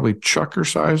 probably chucker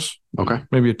size. Okay.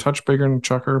 Maybe a touch bigger than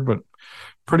chucker, but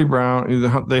pretty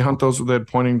brown. They hunt those. They had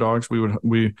pointing dogs.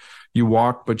 You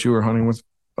walk, but you were hunting with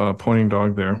a pointing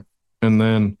dog there. And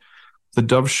then the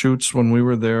dove shoots when we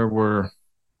were there were,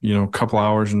 a couple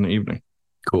hours in the evening.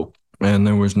 Cool. And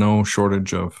there was no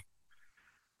shortage of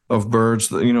birds.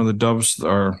 The doves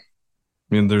are,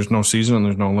 there's no season and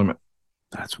there's no limit.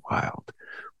 That's wild.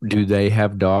 Do they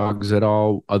have dogs at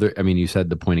all? You said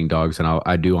the pointing dogs, and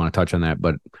I do want to touch on that,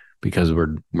 but because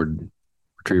we're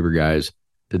retriever guys,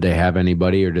 did they have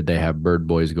anybody, or did they have bird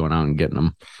boys going out and getting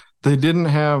them? They didn't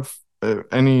have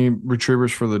any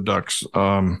retrievers for the ducks.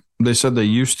 They said they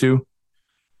used to,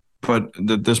 but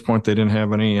at this point they didn't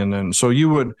have any. And then, so you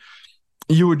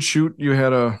would shoot. You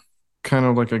had a kind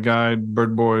of like a guide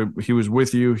bird boy. He was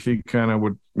with you. He kind of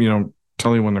would,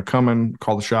 tell you when they're coming,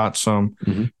 call the shots some,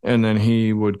 mm-hmm. and then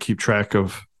he would keep track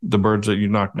of the birds that you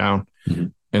knocked down. Mm-hmm.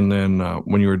 And then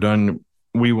when you were done,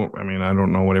 I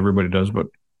don't know what everybody does, but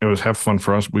it was have fun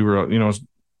for us. We were, it was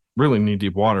really knee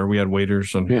deep water. We had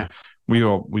waders, and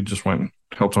we just went and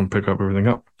helped them pick up everything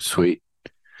up. Sweet.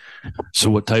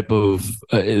 So what type of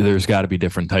there's got to be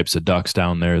different types of ducks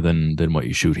down there than what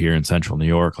you shoot here in central New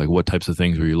York. Like, what types of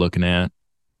things were you looking at?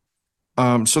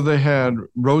 So they had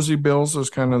Rosy Bills as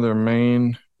kind of their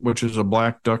main, which is a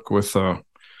black duck with a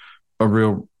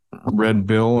real red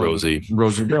bill. Rosy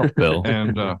Bill.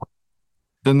 And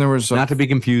then there was not to be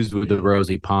confused with the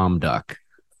rosy palm duck.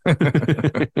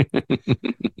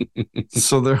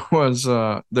 So there was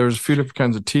a few different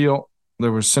kinds of teal.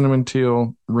 There was cinnamon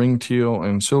teal, ring teal,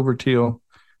 and silver teal,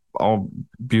 all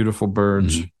beautiful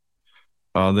birds.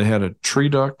 Mm-hmm. They had a tree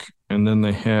duck, and then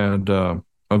they had a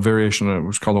variation that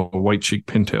was called a white cheek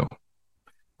pintail,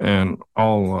 and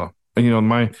all when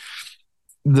I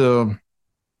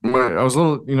was a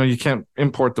little, you can't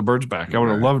import the birds back. I would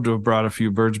have loved to have brought a few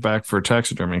birds back for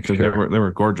taxidermy because they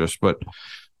were gorgeous, but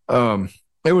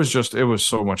it was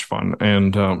so much fun,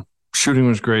 and shooting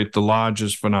was great. The lodge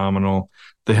is phenomenal.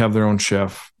 They have their own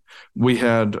chef. We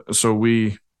had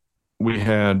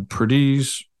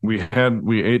perdies. We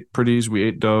ate perdies, we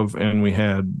ate dove, and we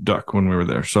had duck when we were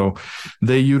there. So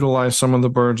they utilize some of the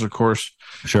birds, of course.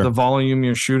 Sure. The volume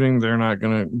you're shooting, they're not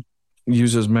going to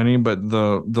use as many, but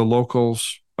the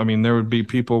locals, I mean, there would be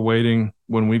people waiting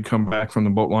when we'd come back from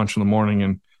the boat launch in the morning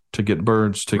and to get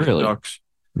birds, to get ducks.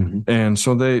 Mm-hmm. And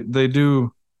so they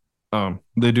do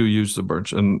use the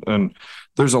birds, and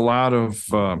there's a lot of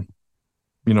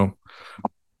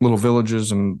little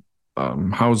villages and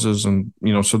houses, and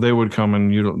so they would come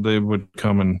and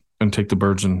take the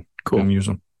birds and use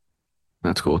them.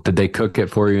 That's cool. Did they cook it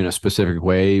for you in a specific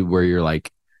way where you're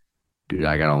like, dude,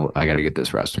 I gotta get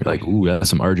this recipe? Like, ooh, that's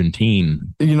some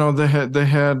Argentine. They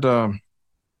had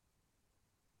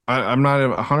I'm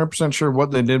not 100% sure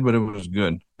what they did, but it was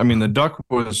good. I mean, the duck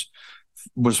was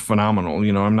phenomenal.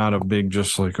 I'm not a big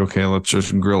just like, okay, let's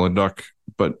just grill a duck,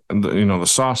 but the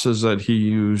sauces that he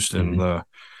used, and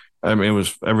it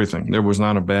was everything. There was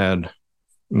not a bad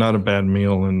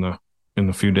meal in the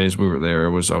few days we were there.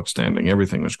 It was outstanding.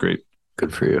 Everything was great.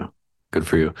 Good for you.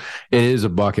 It is a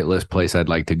bucket list place I'd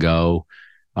like to go.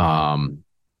 I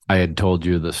had told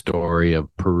you the story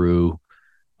of Peru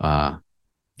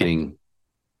getting,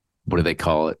 what do they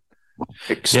call it?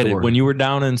 Yeah, when you were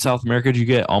down in South America, did you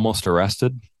get almost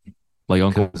arrested? Like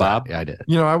Uncle Bob? Yeah, I did.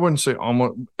 I wouldn't say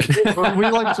almost. we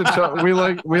like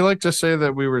to say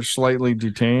that we were slightly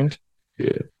detained.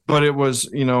 Yeah. But it was,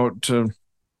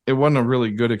 it wasn't a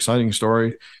really good, exciting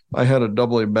story. I had a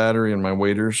AA battery in my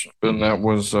waders, and that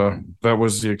was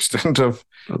the extent of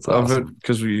it,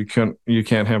 because you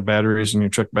can't have batteries in your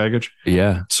checked baggage.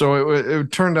 Yeah. So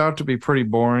it turned out to be pretty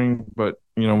boring, but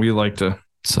we like to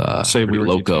say we were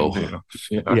loco.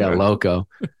 Yeah, loco.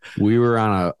 We were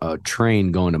on a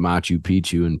train going to Machu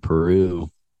Picchu in Peru,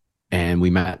 and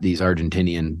we met these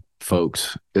Argentinian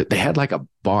folks. They had like a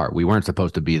bar. We weren't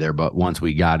supposed to be there, but once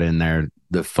we got in there,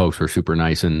 the folks were super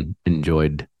nice and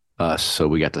enjoyed us, so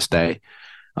we got to stay.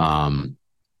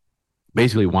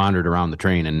 Basically wandered around the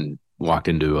train and walked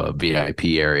into a VIP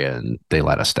area, and they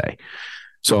let us stay.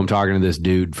 So I'm talking to this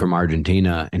dude from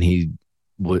Argentina, and he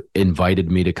invited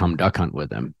me to come duck hunt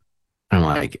with him. And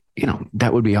I'm like,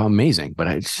 that would be amazing, but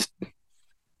it's just,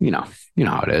 how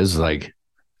it is, like,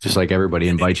 just like everybody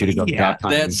invites you to go duck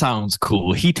hunting. That sounds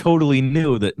cool. He totally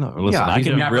knew that. No, listen, I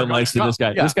can be real nice to this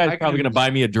guy. Yeah, this guy's probably going to buy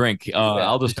me a drink.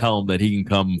 I'll just tell him that he can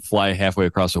come fly halfway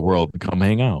across the world and come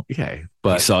hang out. Okay,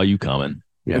 but he saw you coming.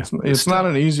 Yeah, it's not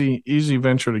an easy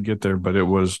venture to get there, but it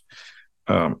was.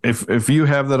 If you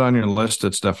have that on your list,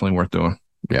 it's definitely worth doing.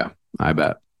 Yeah, I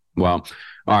bet. Well,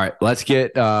 all right, let's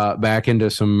get back into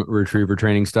some retriever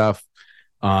training stuff.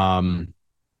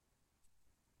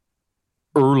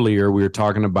 Earlier, we were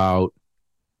talking about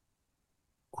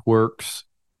quirks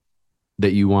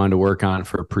that you wanted to work on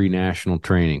for pre-national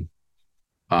training.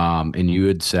 And you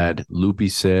had said loopy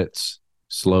sits,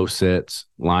 slow sits,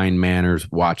 line manners,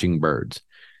 watching birds.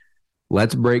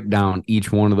 Let's break down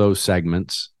each one of those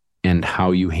segments and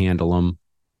how you handle them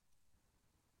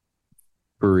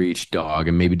for each dog,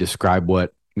 and maybe describe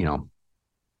what,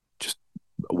 just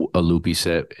a loopy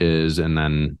sit is, and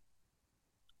then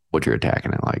what you're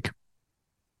attacking it like.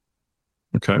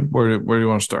 Okay. Where do you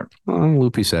want to start?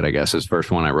 Loopy sit, I guess, is the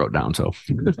first one I wrote down. So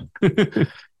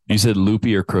you said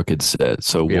loopy or crooked sit.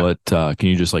 So what, can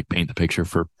you just like paint the picture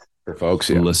for folks,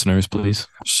 listeners, please?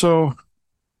 So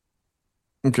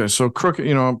crooked,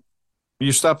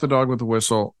 you stop the dog with the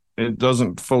whistle. It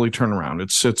doesn't fully turn around.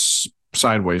 It sits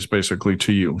sideways basically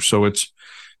to you. So it's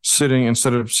sitting,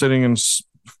 instead of sitting and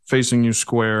facing you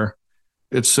square,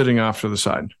 it's sitting off to the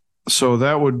side. So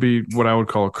that would be what I would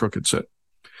call a crooked sit.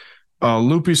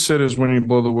 Loopy sit is when you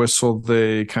blow the whistle,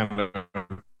 they kind of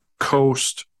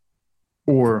coast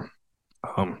or,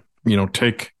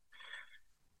 take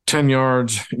 10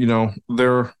 yards,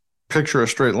 they're picture a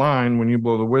straight line when you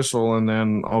blow the whistle, and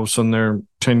then all of a sudden they're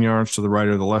 10 yards to the right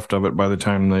or the left of it by the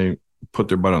time they put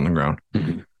their butt on the ground.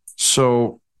 Mm-hmm.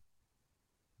 So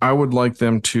I would like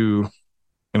them to,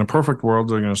 in a perfect world,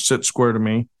 they're going to sit square to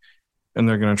me and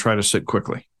they're going to try to sit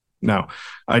quickly. Now,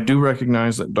 I do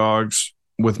recognize that dogs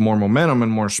with more momentum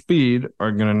and more speed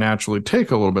are going to naturally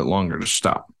take a little bit longer to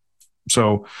stop.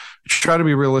 So try to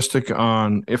be realistic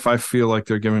on if I feel like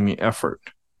they're giving me effort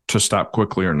to stop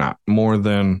quickly or not, more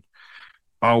than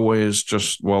always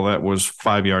just, well, that was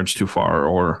 5 yards too far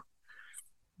or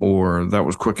that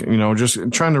was quick,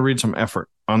 just trying to read some effort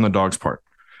on the dog's part.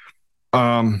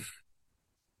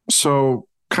 So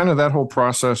kind of that whole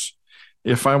process,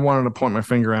 if I wanted to point my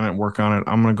finger on it and work on it,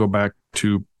 I'm going to go back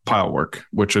to pile work,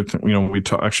 which, we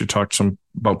actually talked some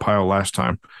about pile last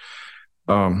time.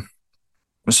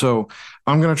 So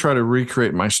I'm going to try to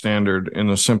recreate my standard in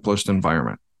the simplest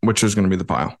environment, which is going to be the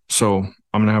pile. So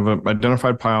I'm going to have an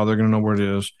identified pile. They're going to know where it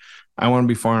is. I want to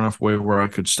be far enough away where I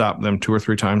could stop them 2 or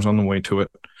 3 times on the way to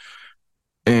it.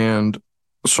 And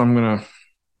so I'm going to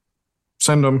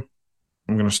send them.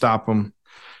 I'm going to stop them.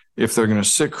 If they're going to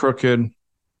sit crooked,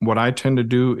 what I tend to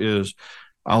do is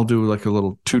I'll do like a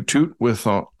little toot with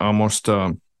almost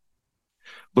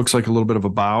looks like a little bit of a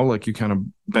bow, like you kind of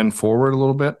bend forward a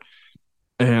little bit.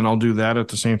 And I'll do that at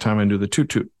the same time I do the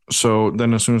toot. So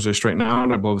then as soon as they straighten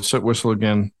out, I blow the sit whistle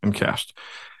again and cast.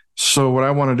 So what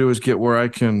I want to do is get where I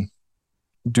can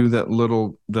do that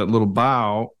little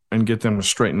bow and get them to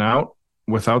straighten out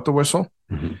without the whistle.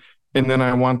 Mm-hmm. And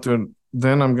then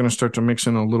then I'm going to start to mix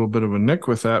in a little bit of a nick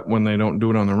with that when they don't do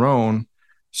it on their own.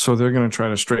 So they're going to try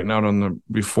to straighten out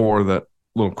before that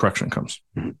little correction comes.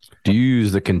 Do you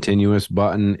use the continuous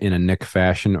button in a nick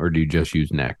fashion, or do you just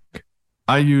use nick?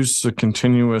 I use the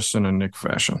continuous in a nick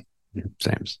fashion.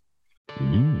 Same.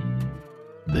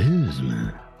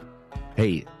 Bismuth.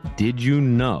 Hey, did you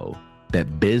know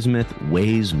that bismuth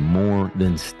weighs more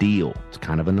than steel? It's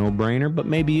kind of a no-brainer, but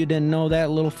maybe you didn't know that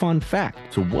little fun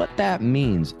fact. So what that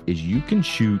means is you can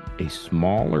shoot a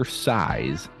smaller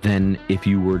size than if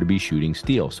you were to be shooting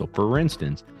steel. So for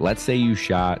instance, let's say you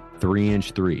shot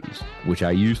 3-inch threes, which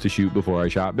I used to shoot before I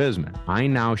shot bismuth. I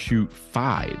now shoot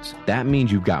 5s. That means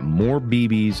you've got more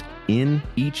BBs in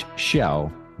each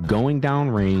shell going down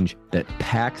range that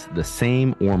packs the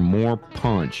same or more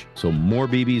punch. So more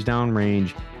BBs down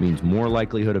range means more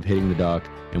likelihood of hitting the duck.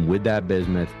 And with that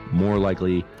bismuth, more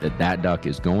likely that duck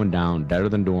is going down deader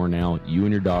than doornail. You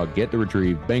and your dog get the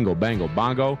retrieve. Bingo, bango,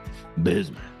 bongo.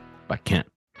 Bismuth by Kent.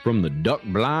 From the duck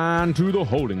blind to the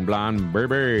holding blind,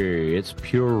 baby, it's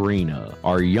Purina.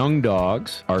 Our young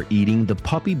dogs are eating the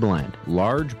puppy blend.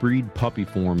 Large breed puppy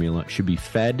formula should be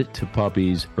fed to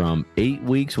puppies from 8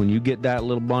 weeks when you get that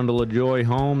little bundle of joy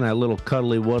home, that little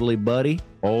cuddly wuddly buddy,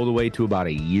 all the way to about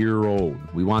a year old.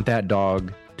 We want that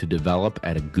dog to develop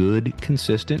at a good,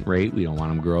 consistent rate. We don't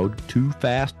want them to grow too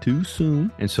fast, too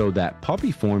soon. And so that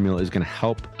puppy formula is going to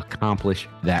help accomplish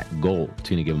that goal. It's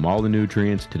going to give them all the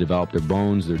nutrients to develop their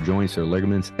bones, their joints, their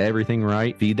ligaments, everything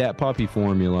right. Feed that puppy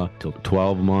formula till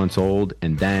 12 months old,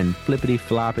 and then flippity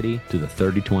floppity to the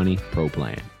 30-20 Pro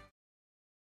Plan.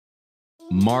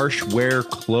 Marshwear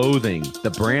Clothing,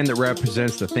 the brand that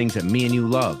represents the things that me and you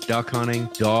love: duck hunting,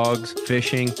 dogs,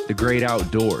 fishing, the great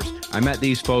outdoors. I met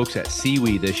these folks at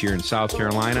Seaweed this year in South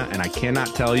Carolina, and I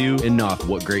cannot tell you enough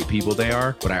what great people they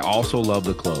are, but I also love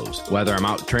the clothes. Whether I'm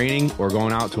out training or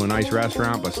going out to a nice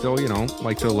restaurant, but still,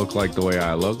 like to look like the way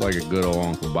I look, like a good old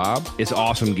Uncle Bob. It's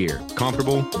awesome gear.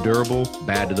 Comfortable, durable,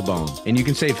 bad to the bone. And you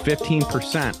can save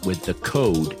 15% with the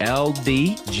code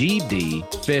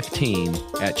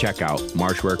LDGD15 at checkout.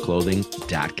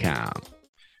 Marshwearclothing.com.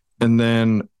 And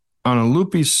then on a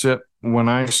loopy sit, when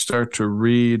I start to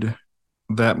read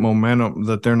that momentum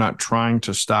that they're not trying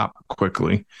to stop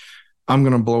quickly, I'm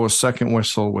going to blow a second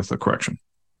whistle with a correction.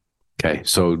 Okay.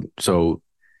 So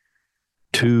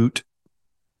toot,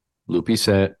 loopy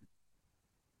set,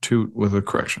 toot with a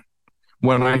correction.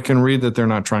 When I can read that they're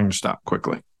not trying to stop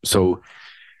quickly. So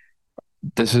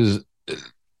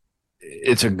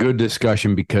it's a good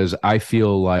discussion because I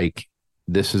feel like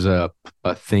this is a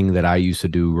thing that I used to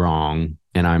do wrong,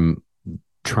 and I'm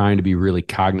trying to be really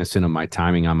cognizant of my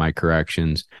timing on my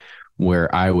corrections,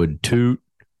 where I would toot,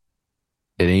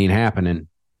 it ain't happening,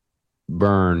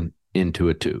 burn into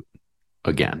a toot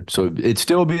again. So it'd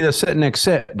still be the sit next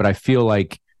sit, but I feel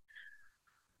like,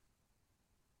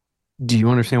 do you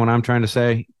understand what I'm trying to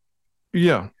say?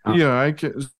 Yeah.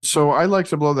 So I like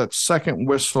to blow that second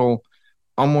whistle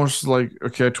almost like,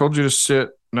 okay, I told you to sit.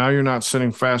 Now you're not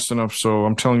sitting fast enough, so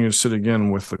I'm telling you to sit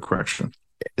again with the correction.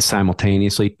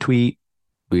 Simultaneously tweet.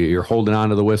 You're holding on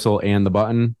to the whistle and the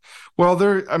button. Well,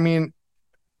 the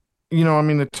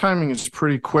timing is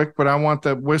pretty quick, but I want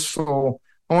that whistle.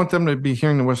 I want them to be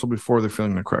hearing the whistle before they're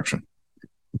feeling the correction.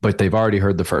 But they've already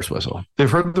heard the first whistle. They've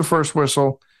heard the first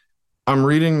whistle. I'm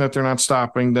reading that they're not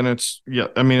stopping. Then it's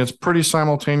pretty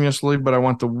simultaneously, but I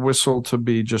want the whistle to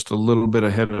be just a little bit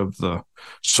ahead of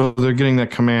so they're getting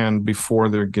that command before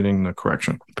they're getting the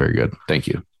correction. Very good. Thank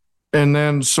you. And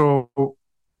then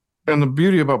and the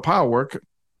beauty about pile work,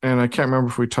 and I can't remember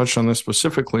if we touched on this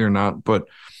specifically or not, but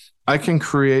I can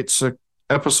create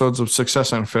episodes of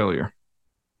success and failure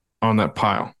on that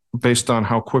pile based on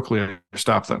how quickly I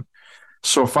stop them.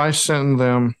 So if I send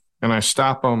them and I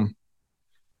stop them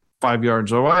 5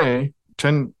 yards away,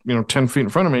 10 feet in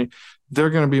front of me,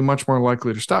 they're going to be much more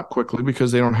likely to stop quickly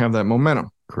because they don't have that momentum.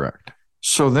 Correct.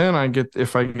 So then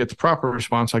if I get the proper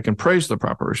response, I can praise the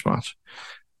proper response.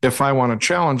 If I want to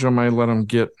challenge them, I let them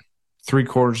get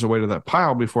 3/4 of the way to that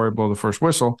pile before I blow the first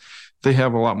whistle. They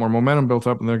have a lot more momentum built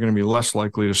up and they're going to be less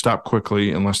likely to stop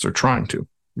quickly unless they're trying to.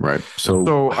 Right.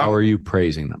 So how are you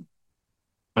praising them?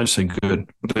 I say good.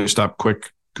 They stop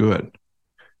quick. Good.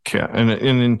 Okay. And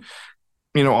then,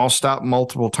 I'll stop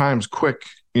multiple times quick,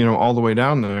 all the way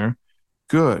down there.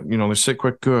 Good. They sit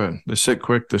quick. Good. They sit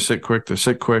quick. They sit quick. They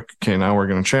sit quick. Okay. Now we're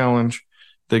going to challenge.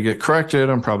 They get corrected.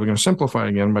 I'm probably going to simplify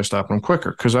again by stopping them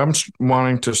quicker because I'm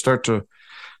wanting to start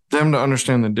them to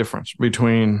understand the difference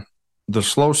between the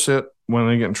slow sit when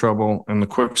they get in trouble and the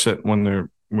quick sit when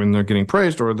they're getting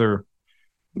praised or they're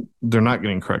not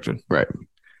getting corrected. Right.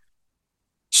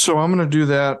 So I'm going to do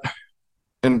that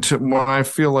until when I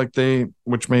feel like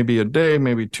which may be a day,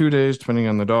 maybe 2 days, depending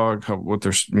on the dog,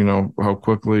 how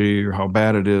quickly or how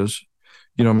bad it is.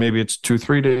 Maybe it's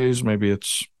 2-3 days, maybe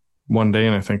it's 1 day,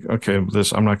 and I think, okay,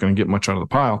 I'm not going to get much out of the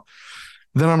pile.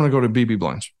 Then I'm going to go to BB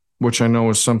blinds, which I know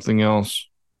is something else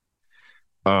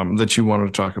that you wanted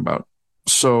to talk about.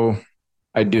 So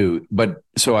I do, but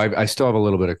I still have a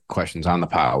little bit of questions on the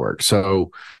pile work.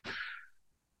 So,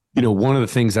 one of the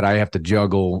things that I have to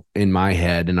juggle in my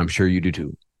head, and I'm sure you do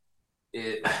too,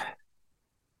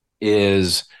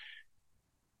 is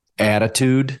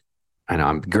attitude. I know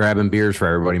I'm grabbing beers for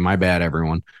everybody. My bad,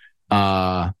 everyone.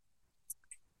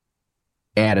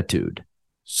 Attitude.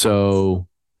 So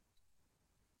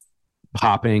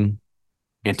popping,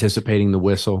 anticipating the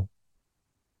whistle,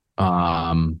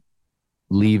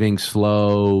 leaving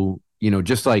slow,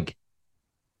 just like,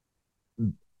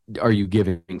 are you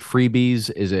giving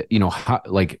freebies? Is it,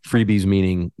 like freebies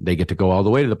meaning they get to go all the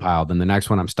way to the pile. Then the next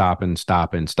one I'm stopping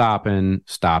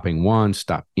one,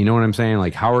 stop. You know what I'm saying?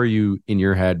 Like, how are you in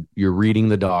your head? You're reading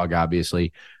the dog,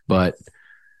 obviously, but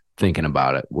thinking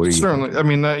about it. What are you Certainly. thinking? I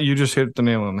mean, that you just hit the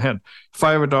nail on the head. If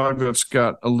I have a dog that's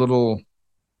got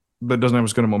that doesn't have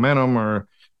as good a momentum or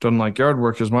doesn't like yard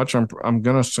work as much, I'm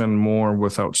going to send more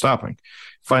without stopping.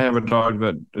 If I have a dog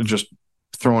that just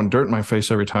throwing dirt in my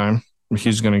face every time,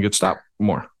 he's going to get stopped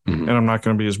more, and I'm not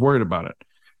going to be as worried about it.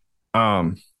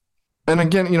 And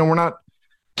again, we're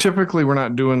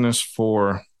not doing this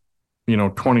for,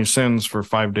 20 sins for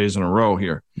 5 days in a row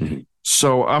here. Mm-hmm.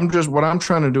 So what I'm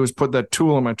trying to do is put that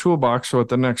tool in my toolbox. So at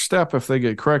the next step, if they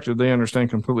get corrected, they understand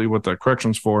completely what that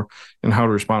correction's for and how to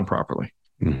respond properly.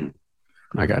 Mm-hmm.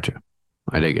 I got you.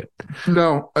 I dig it.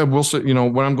 No, I will say,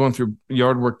 when I'm going through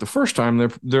yard work the first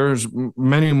time, there's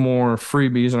many more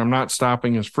freebies and I'm not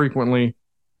stopping as frequently.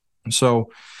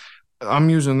 So I'm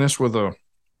using this with a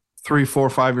 3, 4,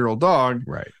 5-year-old dog.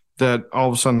 Right. That all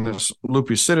of a sudden this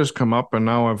loopy sit has come up and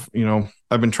now I've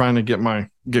been trying to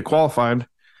get qualified.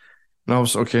 Now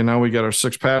we got our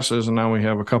 6 passes and now we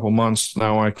have a couple months.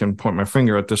 Now I can point my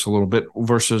finger at this a little bit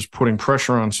versus putting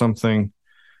pressure on something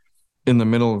in the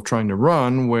middle of trying to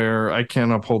run where I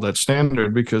can't uphold that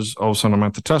standard because all of a sudden I'm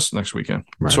at the test next weekend.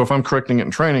 Right. So if I'm correcting it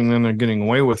in training, then they're getting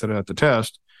away with it at the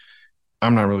test.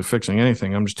 I'm not really fixing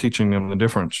anything. I'm just teaching them the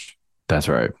difference. That's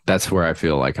right. That's where I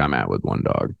feel like I'm at with one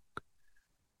dog.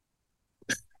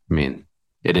 I mean,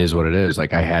 it is what it is.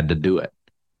 Like I had to do it.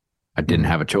 I didn't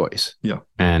have a choice. Yeah.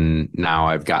 And now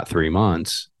I've got 3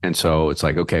 months. And so it's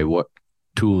like, okay, what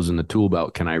tools in the tool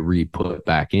belt can I re-put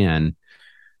back in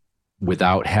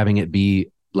without having it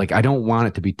be like, I don't want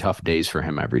it to be tough days for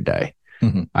him every day.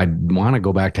 Mm-hmm. I want to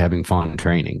go back to having fun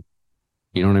training.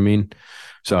 You know what I mean?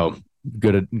 So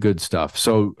good stuff.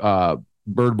 So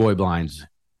bird boy blinds.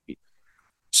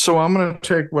 So I'm going to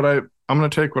take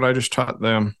what I just taught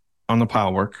them on the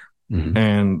pile work, mm-hmm.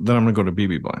 and then I'm going to go to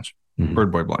BB blinds, mm-hmm.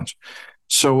 bird boy blinds.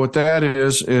 So what that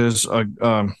is a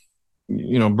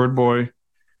bird boy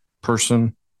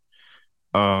person,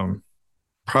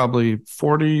 probably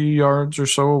 40 yards or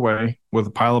so away with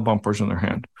a pile of bumpers in their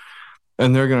hand.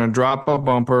 And they're going to drop a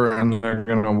bumper and they're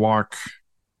going to walk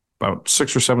about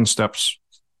 6 or 7 steps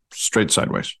straight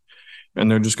sideways. And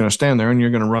they're just going to stand there and you're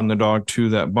going to run the dog to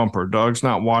that bumper. Dog's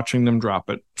not watching them drop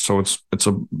it. So it's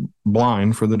a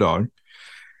blind for the dog.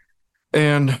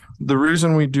 And the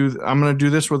reason I'm going to do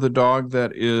this with a dog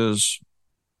that is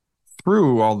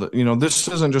through all the, this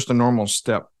isn't just a normal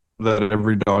step that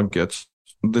every dog gets.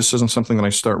 This isn't something that I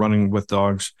start running with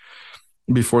dogs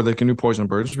before they can do poison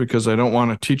birds, because I don't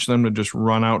want to teach them to just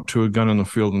run out to a gun in the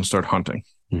field and start hunting.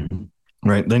 Mm-hmm.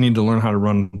 Right? They need to learn how to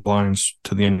run blinds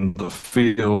to the end of the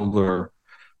field or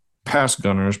past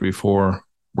gunners before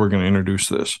we're going to introduce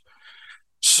this.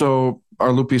 So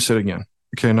our loopy sit again.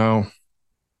 Okay, now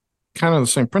kind of the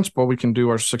same principle. We can do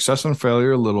our success and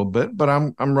failure a little bit, but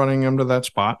I'm running them to that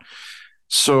spot.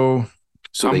 So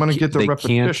I'm going to get the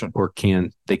repetition.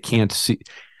 They can't see.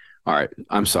 All right,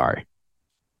 I'm sorry,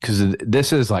 because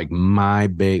this is like my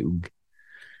big.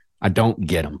 I don't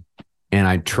get them, and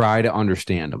I try to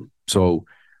understand them. So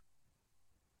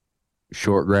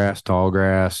short grass, tall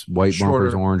grass, white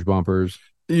bumpers, orange bumpers.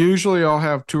 Usually I'll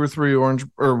have 2 or 3 orange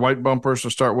or white bumpers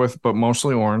to start with, but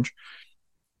mostly orange.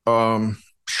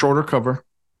 Shorter cover.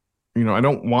 I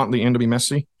don't want the end to be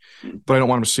messy, but I don't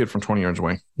want them to see it from 20 yards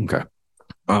away. Okay.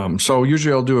 So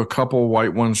usually I'll do a couple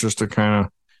white ones just to kind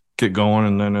of get going,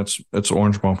 and then it's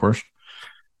orange bumpers.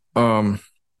 But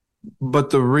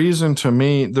the reason to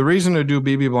do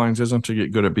BB blinds isn't to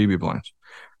get good at BB blinds.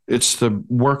 It's to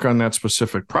work on that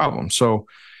specific problem. So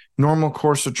normal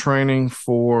course of training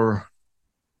for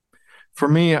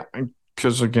me,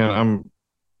 because again, I'm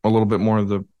a little bit more of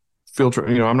the filter,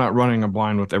 I'm not running a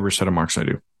blind with every set of marks I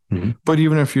do. Mm-hmm. But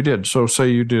even if you did, so say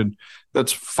you did,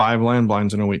 that's 5 land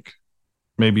blinds in a week.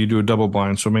 Maybe you do a double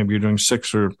blind. So maybe you're doing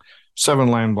 6 or 7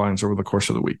 land blinds over the course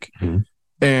of the week. Mm-hmm.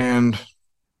 And,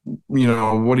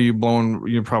 what are you blowing?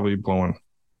 You're probably blowing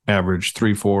average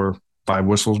 3, 4, 5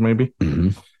 whistles maybe. Mm-hmm.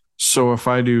 So if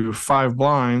I do 5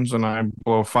 blinds and I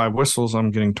blow 5 whistles,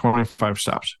 I'm getting 25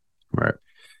 stops. Right.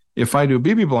 If I do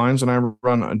BB blinds and I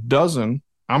run a dozen,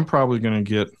 I'm probably going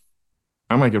to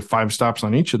I might get 5 stops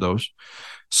on each of those.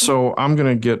 So I'm going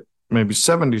to get maybe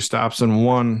 70 stops in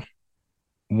one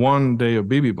day of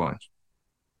BB blinds.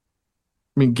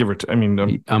 I mean, give or take.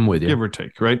 I'm with you. Give or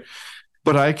take, right?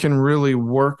 But I can really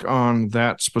work on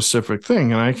that specific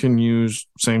thing, and I can use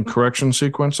same correction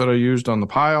sequence that I used on the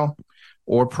pile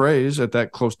or praise at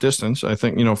that close distance. I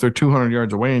think, if they're 200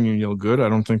 yards away and you yell good, I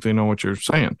don't think they know what you're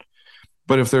saying.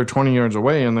 But if they're 20 yards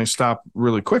away and they stop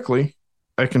really quickly,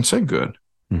 I can say good.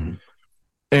 Mm-hmm.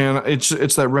 And it's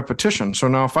that repetition. So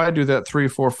now if I do that 3,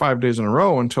 4, 5 days in a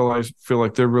row until I feel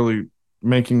like they're really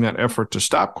making that effort to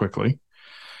stop quickly,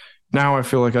 now I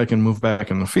feel like I can move back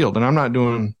in the field. And I'm not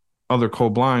doing other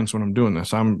cold blinds when I'm doing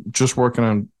this. I'm just working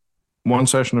on 1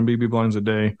 session of BB blinds a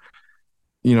day,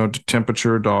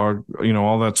 temperature, dog,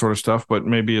 all that sort of stuff. But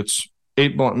maybe it's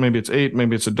 8, maybe it's 8,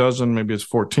 maybe it's a dozen, maybe it's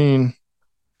 14.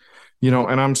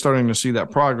 And I'm starting to see that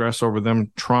progress over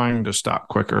them trying to stop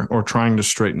quicker or trying to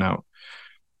straighten out.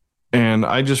 And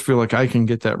I just feel like I can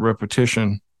get that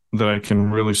repetition, that I can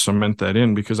really cement that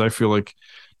in, because I feel like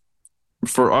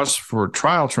for us, for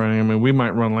trial training, we might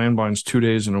run land blinds 2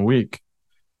 days in a week.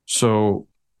 So,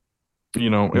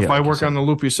 if I work on the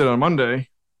loopy sit on Monday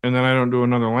and then I don't do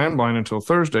another land blind until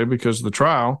Thursday because of the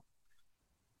trial,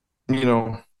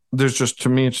 there's just, to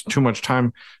me, it's too much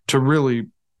time to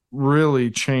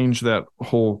really change that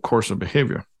whole course of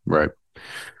behavior. Right.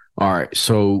 All right.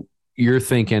 So you're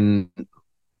thinking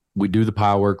we do the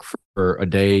pile work for a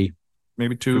day,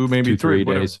 maybe 2, maybe 3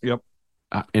 days. Yep.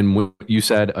 And you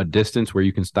said a distance where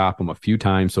you can stop them a few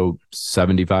times. So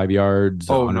 75 yards.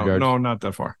 Oh, 100 yards. No, not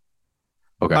that far.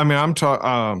 Okay. I'm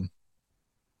talking,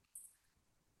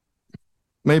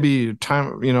 maybe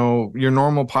time, your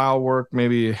normal pile work,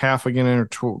 maybe half again or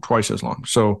twice as long.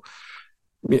 So,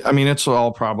 it's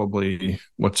all probably,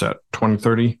 what's that, 20,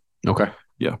 30? Okay.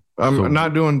 Yeah. I'm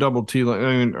not doing double T.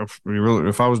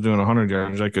 If I was doing 100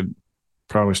 yards, I could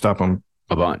probably stop them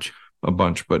a bunch.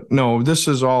 But no, this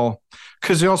is all,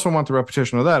 because you also want the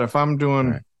repetition of that. If I'm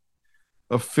doing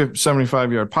a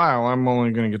 75-yard pile, I'm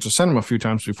only going to get to send them a few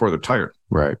times before they're tired.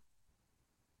 Right.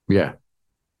 Yeah.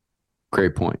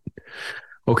 Great point.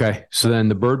 Okay. So then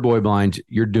the bird boy blinds,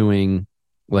 you're doing,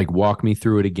 walk me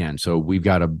through it again. So we've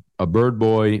got a bird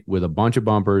boy with a bunch of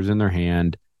bumpers in their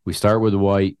hand. We start with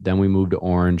white, then we move to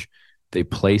orange. They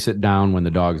place it down when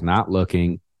the dog's not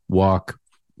looking, walk.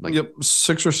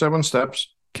 6 or 7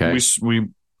 steps. Okay. We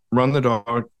run the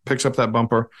dog, picks up that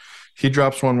bumper. He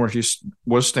drops one where he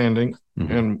was standing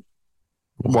and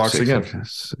walks again.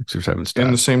 6 or 7 steps.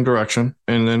 In the same direction.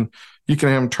 And then you can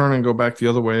have him turn and go back the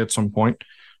other way at some point.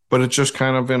 But it's just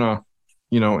kind of in a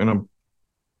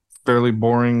fairly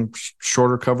boring,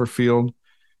 shorter cover field.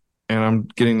 And I'm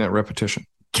getting that repetition.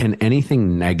 Can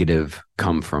anything negative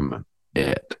come from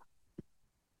it?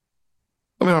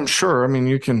 I'm sure.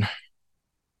 You can.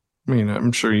 I mean,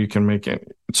 I'm sure you can make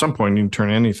it at some point. You can turn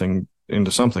anything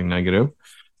into something negative.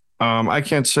 I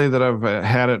can't say that I've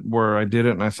had it where I did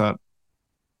it and I thought,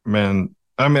 man,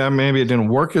 I mean, maybe it didn't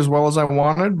work as well as I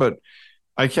wanted, but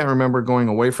I can't remember going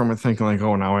away from it thinking like,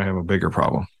 oh, now I have a bigger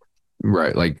problem.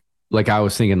 Right. Like I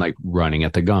was thinking like running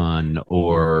at the gun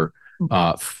or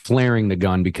flaring the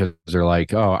gun because they're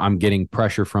like, oh, I'm getting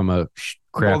pressure from a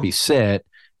crappy sit.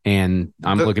 And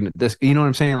I'm looking at this, you know what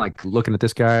I'm saying? Like looking at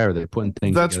this guy, or they're putting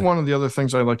things. That's together. one of the other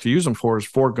things I like to use them for is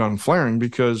 4-gun flaring,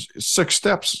 because 6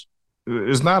 steps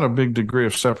is not a big degree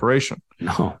of separation.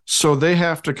 No. So they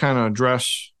have to kind of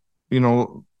address,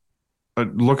 look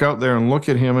out there and look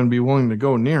at him and be willing to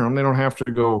go near him. They don't have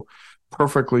to go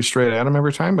perfectly straight at him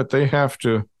every time, but they have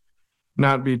to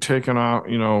not be taken out,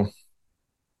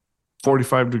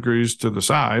 45 degrees to the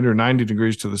side or 90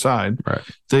 degrees to the side. Right.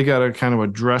 They got to kind of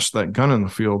address that gun in the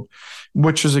field,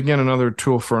 which is, again, another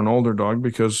tool for an older dog,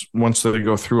 because once they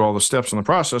go through all the steps in the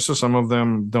process, some of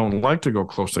them don't like to go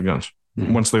close to guns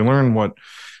once they learn what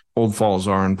old falls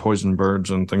are and poison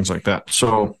birds and things like that.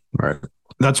 So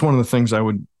that's one of the things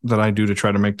that I do to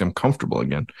try to make them comfortable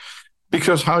again,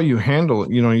 because how you handle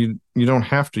it, you don't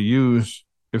have to use,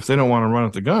 if they don't want to run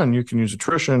at the gun, you can use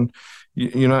attrition.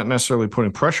 You're not necessarily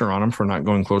putting pressure on them for not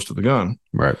going close to the gun.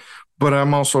 Right. But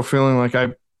I'm also feeling like I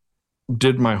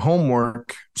did my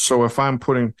homework. So if I'm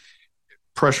putting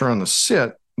pressure on the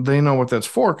sit, they know what that's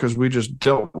for, because we just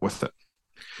dealt with it.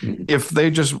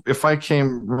 If I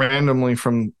came randomly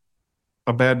from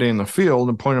a bad day in the field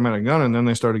and pointed them at a gun and then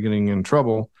they started getting in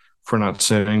trouble for not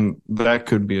sitting, that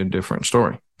could be a different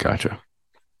story. Gotcha.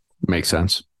 Makes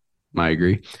sense. I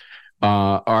agree.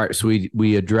 All right, so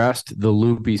we addressed the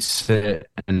loopy sit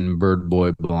and bird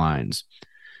boy blinds.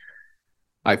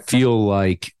 I feel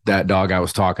like that dog I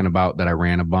was talking about that I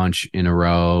ran a bunch in a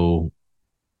row,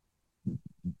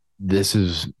 this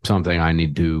is something I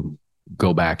need to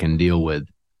go back and deal with,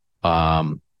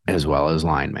 as well as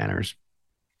line manners.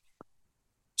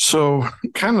 So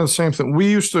kind of the same thing.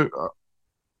 We used to,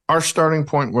 our starting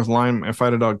point with line, if I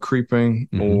had a dog creeping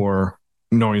or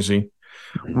noisy,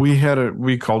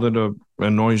 we called it a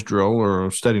noise drill or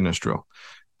a steadiness drill.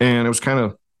 And it was kind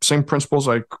of same principles.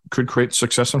 I could create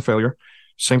success and failure.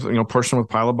 Same thing, person with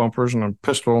pile of bumpers and a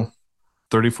pistol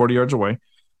 30, 40 yards away.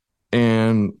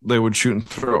 And they would shoot and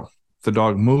throw. The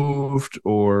dog moved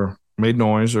or made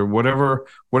noise or whatever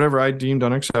I deemed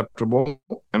unacceptable,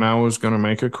 and I was going to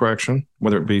make a correction,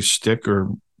 whether it be stick or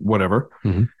whatever,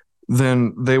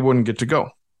 then they wouldn't get to go.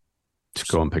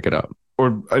 Just go and pick it up.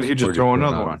 Or he'd just throw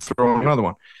another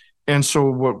one. And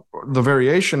so what the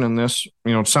variation in this,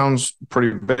 it sounds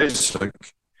pretty basic.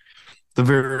 The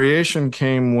variation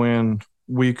came when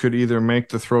we could either make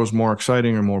the throws more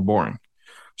exciting or more boring.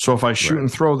 So if I shoot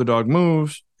and throw, the dog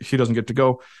moves, he doesn't get to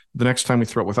go. The next time we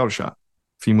throw it without a shot.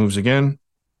 If he moves again,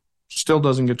 still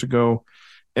doesn't get to go.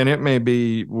 And it may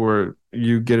be where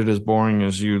you get it as boring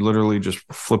as you literally just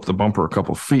flip the bumper a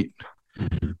couple feet.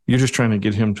 You're just trying to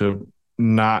get him to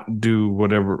not do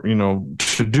whatever,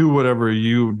 to do whatever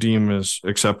you deem is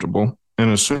acceptable.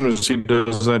 And as soon as he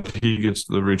does that, he gets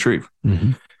the retrieve.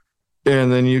 And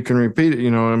then you can repeat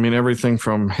it, everything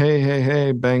from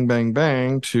hey, bang, bang,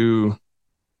 bang to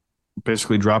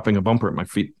basically dropping a bumper at my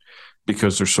feet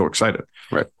because they're so excited.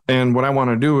 Right. And what I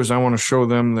want to do is I want to show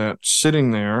them that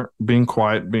sitting there, being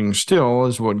quiet, being still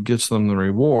is what gets them the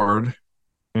reward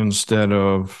instead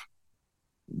of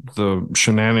the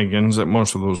shenanigans that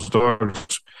most of those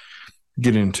dogs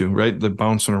get into, right? The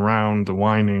bouncing around, the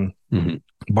whining,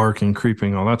 barking,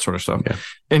 creeping, all that sort of stuff. Yeah.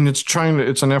 And it's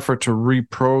an effort to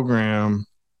reprogram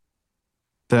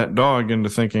that dog into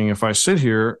thinking, if I sit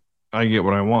here, I get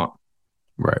what I want.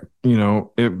 Right.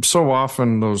 So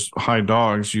often those high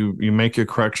dogs, you make a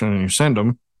correction and you send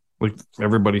them, like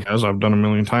everybody has. I've done a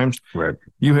million times. Right.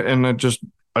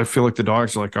 I feel like the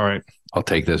dogs are like, all right, I'll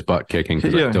take this butt kicking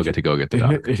because I still get to go get the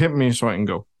dog. Hit me so I can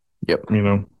go. Yep.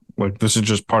 Like this is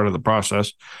just part of the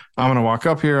process. I'm going to walk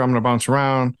up here. I'm going to bounce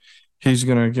around. He's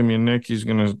going to give me a nick. He's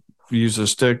going to use a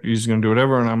stick. He's going to do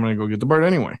whatever. And I'm going to go get the bird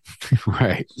anyway.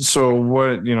 Right. So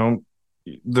what,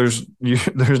 there's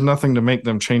nothing to make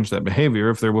them change that behavior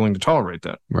if they're willing to tolerate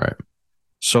that. Right.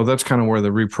 So that's kind of where the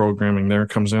reprogramming there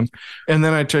comes in. And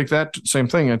then I take that same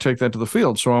thing. I take that to the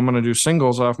field. So I'm going to do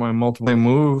singles off my multiple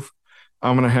move.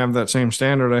 I'm going to have that same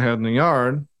standard I had in the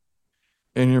yard.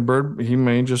 And your bird, he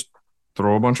may just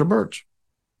throw a bunch of birds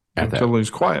until he's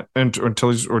quiet and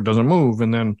until or doesn't move.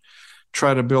 And then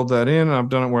try to build that in. I've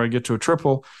done it where I get to a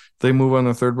triple. They move on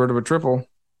the third bird of a triple.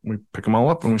 We pick them all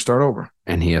up and we start over.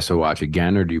 And he has to watch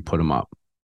again, or do you put him up?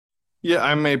 Yeah,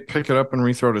 I may pick it up and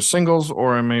rethrow to singles,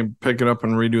 or I may pick it up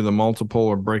and redo the multiple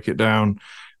or break it down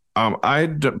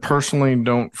Personally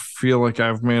don't feel like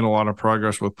I've made a lot of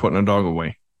progress with putting a dog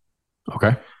away.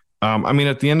 Okay. I mean,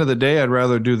 at the end of the day, I'd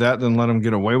rather do that than let them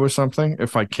get away with something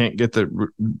if I can't get the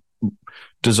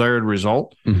desired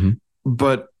result. Mm-hmm.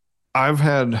 But I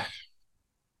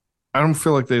don't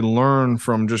feel like they learn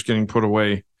from just getting put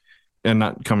away and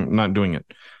not doing it.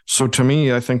 So to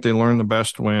me, I think they learn the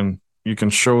best when you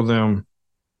can show them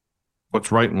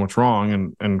what's right and what's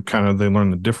wrong, and kind of they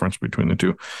learn the difference between the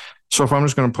two. So if I'm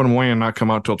just going to put them away and not come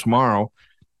out till tomorrow,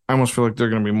 I almost feel like they're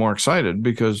going to be more excited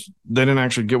because they didn't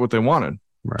actually get what they wanted.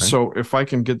 Right. So if I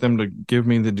can get them to give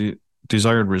me the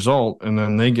desired result and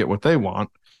then they get what they want,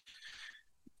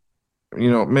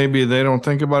 maybe they don't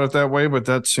think about it that way, but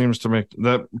that's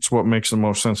what makes the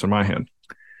most sense in my head.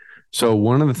 So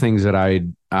one of the things that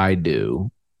I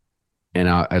do, and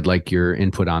I'd like your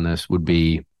input on this, would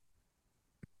be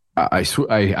I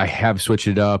have switched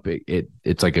it up.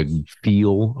 It's like a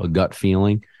gut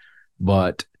feeling,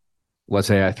 but let's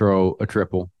say I throw a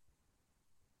triple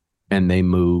and they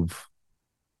move.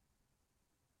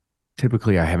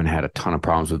 Typically, I haven't had a ton of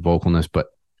problems with vocalness, but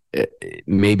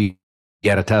maybe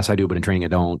at a test I do, but in training I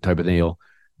don't, type of deal.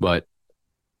 But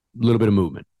a little bit of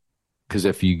movement, because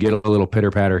if you get a little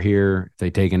pitter patter here, if they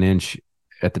take an inch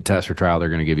at the test or trial, they're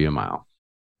going to give you a mile.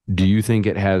 Do you think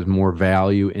it has more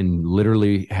value in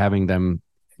literally having them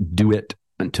do it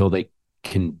until they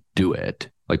can do it,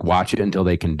 like watch it until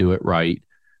they can do it right,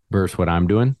 versus what I'm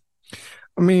doing?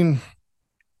 I mean,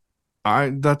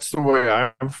 that's the way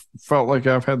I've felt like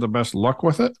I've had the best luck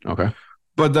with it. Okay.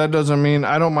 But that doesn't mean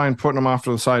I don't mind putting them off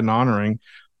to the side and honoring.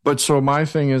 But so my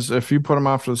thing is, if you put them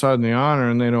off to the side in the honor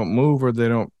and they don't move or they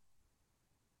don't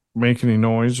make any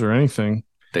noise or anything,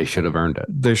 they should have earned it.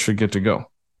 They should get to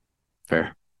go.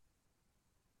 Fair.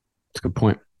 That's a good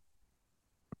point.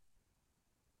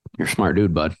 You're a smart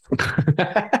dude, bud.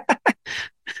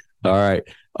 All right.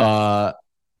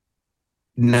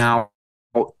 Now,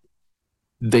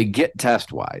 they get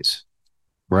test-wise,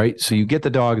 right? So you get the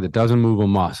dog that doesn't move a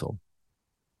muscle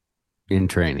in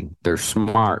training. They're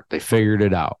smart. They figured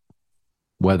it out.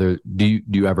 Do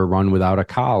you ever run without a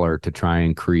collar to try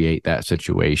and create that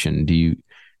situation?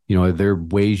 Are there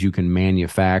ways you can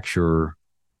manufacture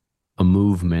a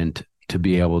movement to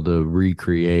be able to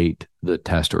recreate the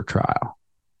test or trial?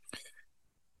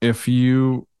 If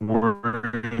you were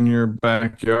in your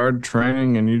backyard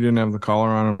training and you didn't have the collar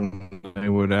on them, they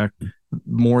would act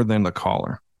more than the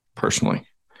collar, personally.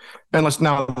 Unless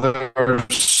now there are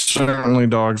certainly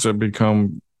dogs that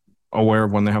become aware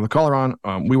of when they have the collar on.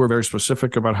 We were very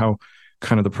specific about how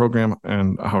kind of the program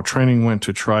and how training went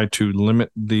to try to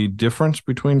limit the difference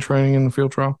between training and the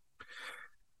field trial.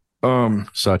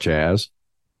 Such as?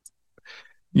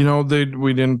 We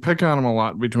didn't pick on them a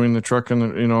lot between the truck and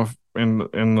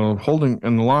the holding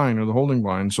and the line or the holding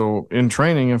blind. So in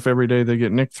training, if every day they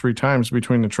get nicked 3 times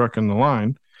between the truck and the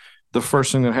line, the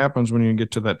first thing that happens when you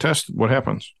get to that test, what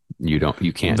happens? You can't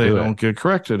they do it. They don't get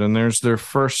corrected. And there's their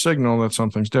first signal that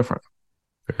something's different.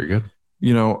 Very good.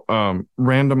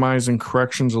 Randomizing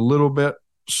corrections a little bit.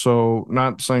 So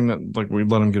not saying that like we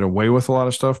let them get away with a lot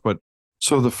of stuff, but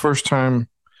so the first time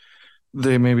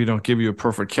they maybe don't give you a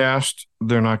perfect cast,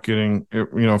 they're not getting,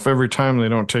 if every time they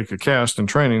don't take a cast in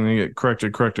training, they get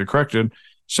corrected,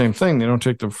 same thing. They don't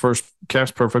take the first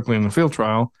cast perfectly in the field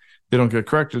trial, they don't get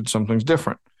corrected, something's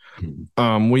different.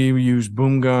 We use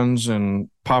boom guns and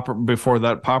popper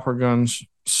guns.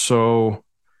 So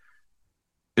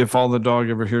if all the dog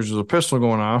ever hears is a pistol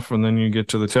going off, and then you get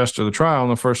to the test or the trial,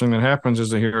 and the first thing that happens is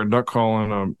they hear a duck call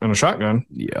and a shotgun.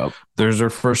 Yep. There's their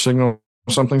first signal.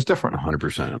 Something's different.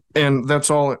 100%. And that's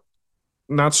all.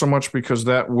 Not so much because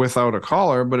that without a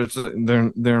collar, but it's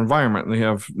their environment. They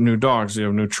have new dogs. They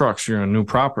have new trucks. You're on a new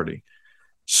property.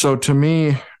 So to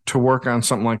me, to work on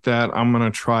something like that, I'm going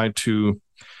to try to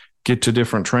get to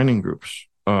different training groups.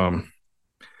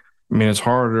 It's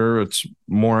harder. It's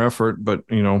more effort, but,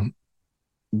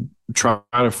 try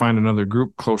to find another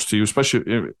group close to you,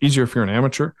 especially easier if you're an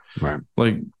amateur. Right.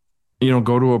 Like,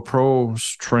 go to a pros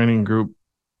training group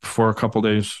for a couple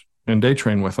days and day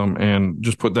train with them and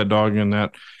just put that dog in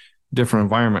that different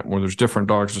environment where there's different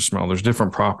dogs to smell. There's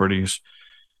different properties.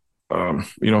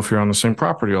 If you're on the same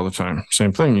property all the time,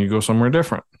 same thing, you go somewhere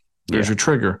different. There's your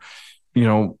trigger.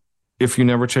 If you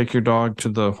never take your dog to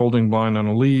the holding blind on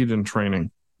a lead in training,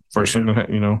 first thing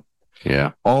that,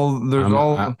 Yeah.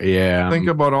 Think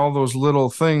about all those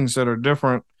little things that are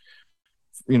different.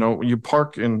 You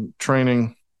park in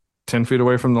training 10 feet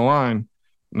away from the line.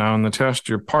 Now in the test,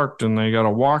 you're parked and they got to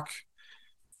walk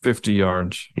 50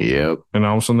 yards. Yep. And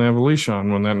all of a sudden they have a leash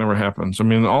on when that never happens.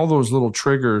 All those little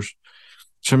triggers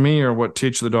to me are what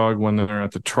teach the dog when they're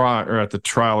at the trial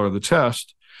or the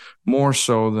test more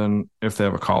so than if they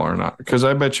have a collar or not. Because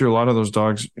I bet you a lot of those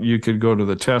dogs, you could go to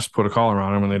the test, put a collar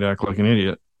on them, and they'd act like an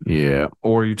idiot. Yeah.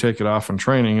 Or you take it off in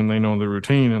training, and they know the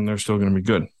routine, and they're still going to be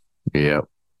good. Yeah.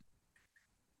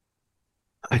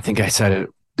 I think I said it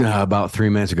about 3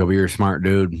 minutes ago, but you're a smart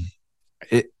dude.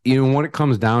 What it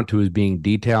comes down to is being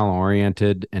detail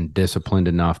oriented and disciplined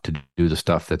enough to do the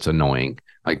stuff that's annoying,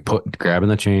 like grabbing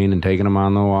the chain and taking them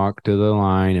on the walk to the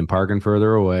line and parking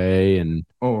further away. And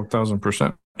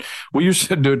 1,000%. We used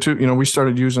to do it too. We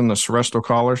started using the Seresto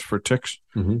collars for ticks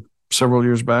several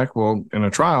years back. Well, in a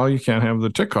trial, you can't have the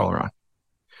tick collar on.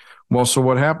 Well, so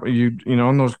what happened?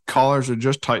 And those collars are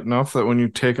just tight enough that when you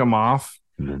take them off,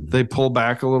 they pull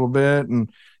back a little bit.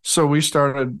 And so we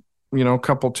started, a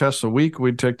couple tests a week.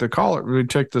 We'd take the collar.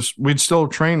 We'd still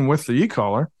train with the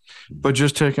e-collar, but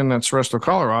just taking that Seresto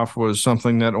collar off was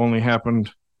something that only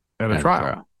happened at a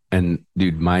trial. And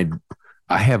dude,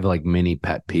 I have like many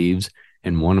pet peeves.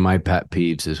 And one of my pet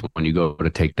peeves is when you go to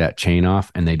take that chain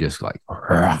off and they just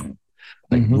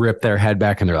rip their head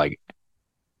back and they're like,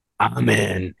 I'm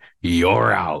in,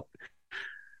 you're out.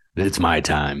 It's my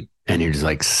time. And you're just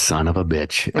like, son of a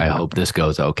bitch. I hope this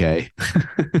goes okay.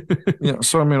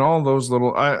 So all those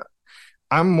little,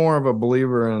 I'm more of a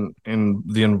believer in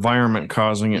the environment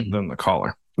causing it than the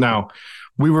collar. Now,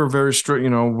 we were very strict,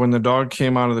 when the dog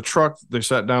came out of the truck, they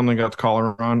sat down, they got the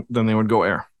collar on, then they would go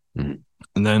air. And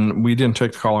then we didn't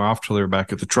take the collar off till they were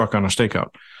back at the truck on a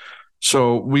stakeout.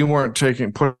 So we weren't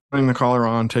putting the collar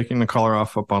on, taking the collar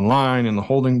off up on line in the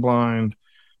holding blind.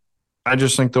 I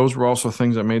just think those were also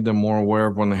things that made them more aware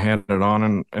of when they had it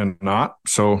on and not.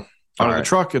 So out of the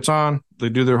truck, it's on. They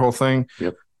do their whole thing.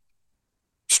 Yep.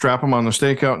 Strap them on the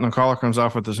stakeout, and the collar comes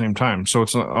off at the same time. So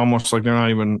it's almost like they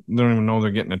don't even know they're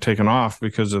getting it taken off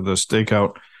because of the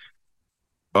stakeout.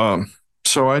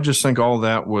 So I just think all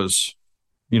that was,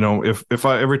 if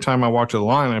I every time I walk to the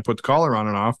line, I put the collar on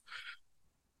and off.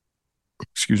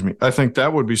 Excuse me. I think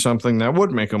that would be something that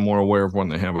would make them more aware of when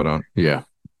they have it on. Yeah.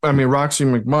 Roxy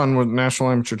McMunn was national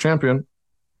amateur champion.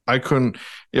 I couldn't,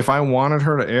 if I wanted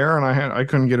her to air and I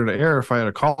couldn't get her to air if I had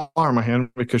a collar in my hand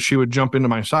because she would jump into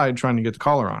my side trying to get the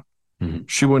collar on.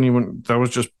 She wouldn't even, that was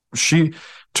just,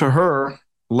 to her,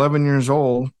 11 years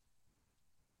old,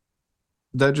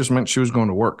 that just meant she was going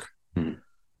to work.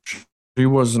 She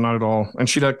was not at all. And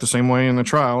she'd act the same way in the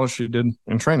trial as she did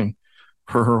in training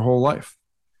for her whole life.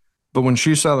 But when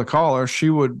she saw the collar,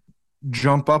 she would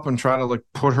jump up and try to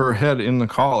put her head in the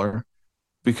collar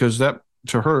because that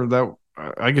to her, that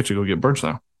I get to go get birds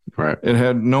now. Right. It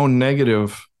had no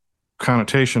negative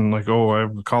connotation like, oh, I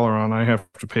have the collar on, I have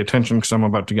to pay attention because I'm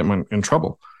about to get in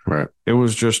trouble. Right. It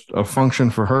was just a function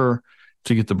for her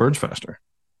to get the birds faster.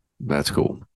 That's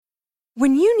cool.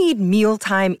 When you need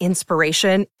mealtime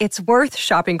inspiration, it's worth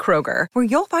shopping Kroger, where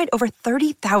you'll find over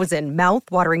 30,000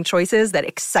 mouth-watering choices that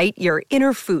excite your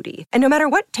inner foodie. And no matter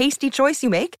what tasty choice you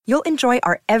make, you'll enjoy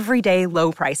our everyday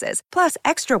low prices, plus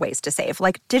extra ways to save,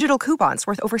 like digital coupons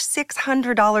worth over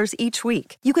 $600 each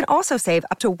week. You can also save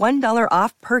up to $1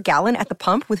 off per gallon at the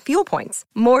pump with fuel points.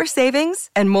 More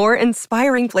savings and more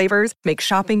inspiring flavors make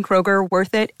shopping Kroger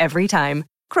worth it every time.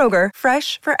 Kroger,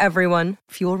 fresh for everyone.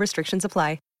 Fuel restrictions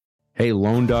apply. Hey,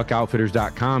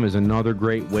 LoneDuckOutfitters.com is another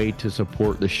great way to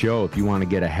support the show. If you want to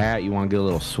get a hat, you want to get a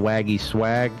little swaggy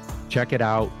swag, check it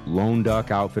out,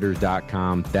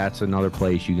 LoneDuckOutfitters.com. That's another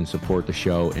place you can support the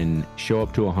show and show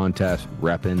up to a hunt test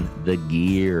repping the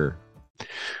gear.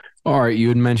 All right, you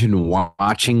had mentioned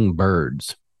watching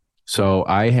birds. So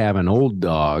I have an old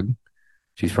dog.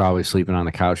 She's probably sleeping on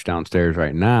the couch downstairs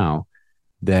right now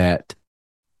that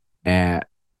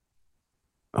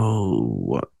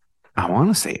I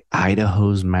want to say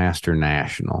Idaho's Master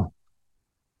National,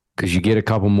 because you get a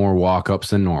couple more walk-ups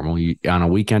than normal. On a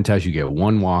weekend test, you get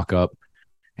one walk-up,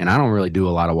 and I don't really do a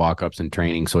lot of walk-ups in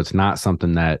training, so it's not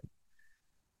something that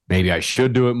maybe I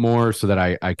should do it more so that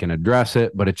I can address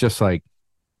it, but it's just like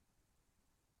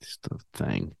it's the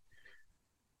thing.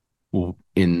 Well,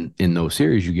 in those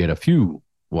series, you get a few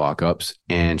walk-ups,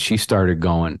 and she started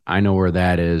going, I know where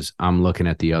that is. I'm looking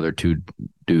at the other two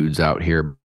dudes out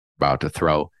here about to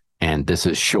throw. And this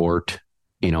is short,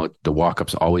 the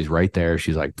walk-up's always right there.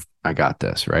 She's like, I got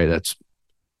this, right?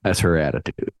 That's her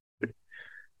attitude.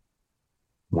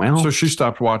 Well, so she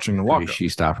stopped watching the walk-up. She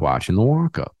stopped watching the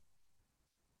walk-up.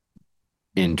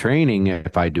 In training,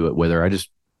 if I do it with her,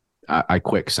 I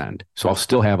quick send. So I'll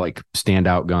still have like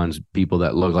standout guns, people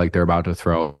that look like they're about to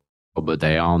throw, but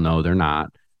they all know they're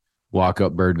not.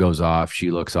 Walk-up, bird goes off. She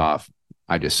looks off.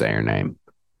 I just say her name.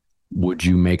 Would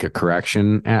you make a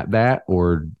correction at that,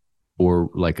 or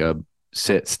like a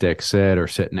sit, stick, sit, or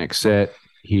sit, next, sit,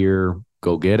 here,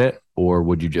 go get it? or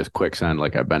would you just quick send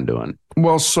like I've been doing?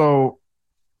 Well, so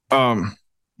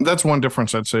that's one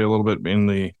difference I'd say a little bit in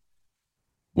the.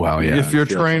 Well, yeah. If you're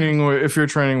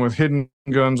training with hidden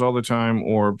guns all the time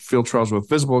or field trials with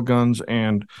visible guns,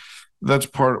 and that's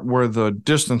part where the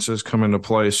distances come into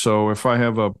play. So if I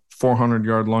have a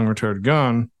 400-yard long-retired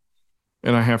gun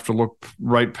and I have to look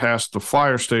right past the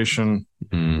flyer station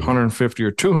 150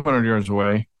 or 200 yards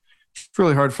away, it's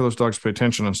really hard for those dogs to pay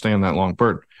attention and stay in that long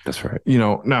bird. That's right.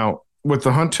 Now with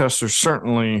the hunt testers,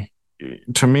 certainly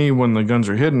to me, when the guns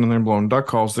are hidden and they're blowing duck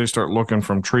calls, they start looking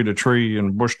from tree to tree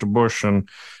and bush to bush and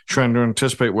trying to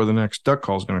anticipate where the next duck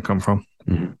call is going to come from.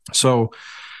 Mm-hmm. So,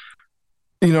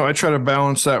 I try to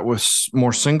balance that with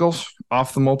more singles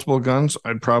off the multiple guns.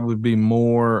 I'd probably be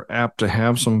more apt to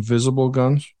have some visible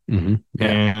guns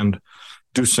and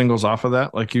do singles off of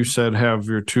that. Like you said, have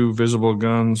your 2 visible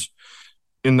guns.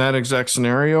 In that exact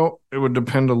scenario, it would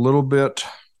depend a little bit.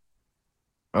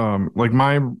 Like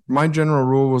my general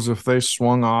rule was if they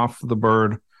swung off the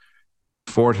bird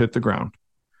before it hit the ground,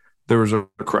 there was a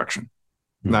correction.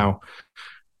 Mm-hmm. Now,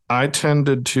 I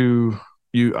tended to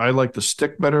I like the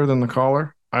stick better than the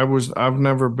collar. I've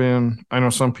never been. I know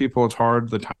some people it's hard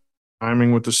the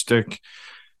timing with the stick.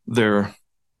 They're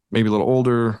maybe a little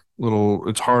older,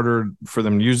 it's harder for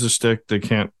them to use the stick. They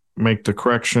can't make the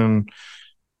correction.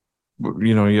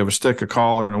 You have a stick, a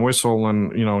collar, and a whistle,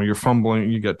 and you're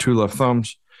fumbling. You got 2 left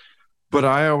thumbs. But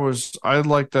I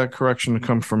like that correction to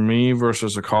come from me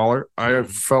versus a collar. I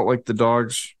felt like the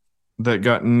dogs that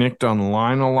got nicked on the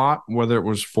line a lot, whether it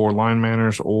was for line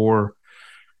manners or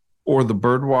the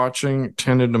bird watching,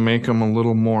 tended to make them a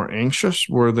little more anxious,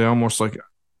 where they almost like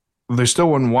they still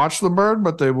wouldn't watch the bird,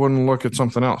 but they wouldn't look at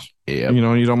something else. Yeah,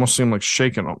 you'd almost seem like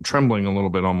shaking, trembling a little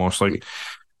bit, almost like.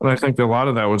 And I think a lot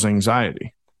of that was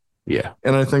anxiety. Yeah.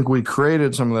 And I think we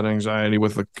created some of that anxiety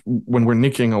when we're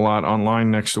nicking a lot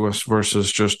online next to us versus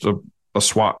just a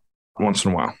swat once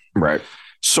in a while. Right.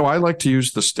 So I like to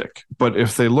use the stick. But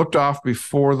if they looked off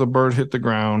before the bird hit the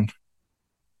ground,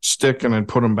 stick, and I'd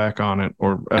put them back on it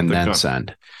and then gun.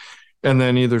 Send. And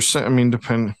then either send,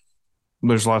 depend.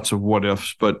 There's lots of what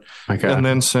ifs, but and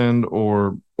then send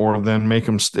or then make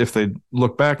them, if they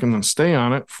look back and then stay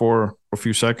on it for a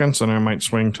few seconds, and I might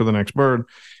swing to the next bird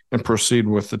and proceed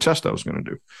with the test I was going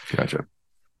to do. Gotcha.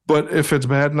 But if it's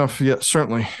bad enough, yeah,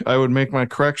 certainly I would make my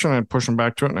correction. I'd push them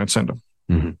back to it and I'd send them.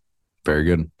 Mm-hmm. Very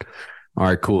good. All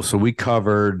right, cool. So we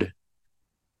covered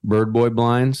bird boy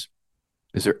blinds.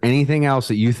 Is there anything else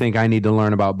that you think I need to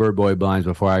learn about bird boy blinds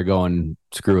before I go and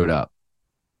screw it up?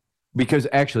 Because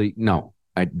actually, no,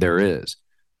 there is.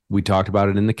 We talked about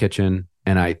it in the kitchen,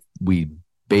 and we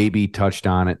baby touched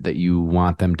on it that you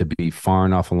want them to be far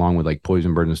enough along with like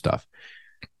poison birds and stuff.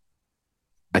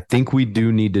 I think we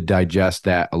do need to digest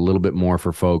that a little bit more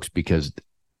for folks, because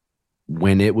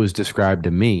when it was described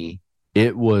to me,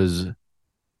 it was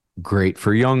great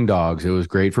for young dogs. It was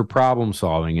great for problem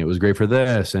solving. It was great for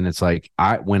this. And it's like,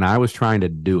 when I was trying to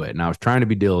do it and I was trying to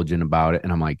be diligent about it,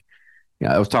 and I'm like,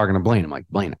 I was talking to Blaine. I'm like,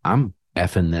 Blaine, I'm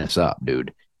effing this up,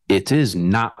 dude. It is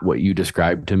not what you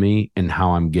described to me and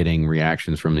how I'm getting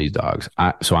reactions from these dogs.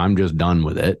 So I'm just done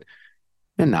with it.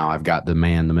 And now I've got the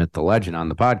man, the myth, the legend on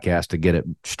the podcast to get it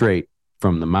straight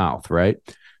from the mouth, right?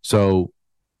 So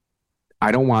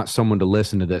I don't want someone to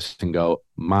listen to this and go,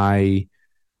 my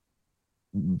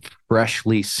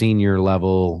freshly senior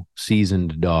level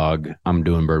seasoned dog, I'm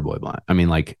doing bird boy blind. I mean,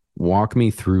 like, walk me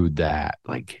through that.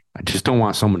 Like, I just don't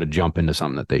want someone to jump into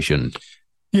something that they shouldn't.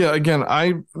 Yeah, again,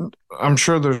 I'm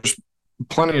sure there's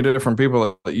plenty of different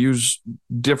people that use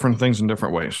different things in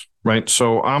different ways, right?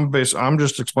 So I'm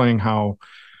just explaining how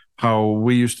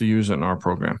we used to use it in our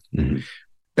program. Mm-hmm.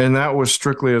 And that was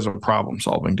strictly as a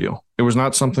problem-solving deal. It was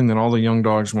not something that all the young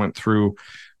dogs went through.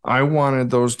 I wanted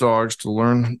those dogs to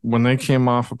learn when they came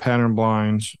off of pattern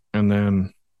blinds and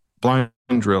then blind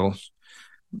drills.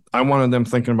 I wanted them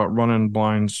thinking about running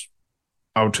blinds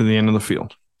out to the end of the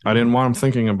field. I didn't want them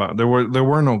thinking about there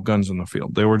were no guns in the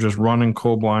field. They were just running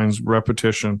cold blinds,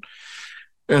 repetition.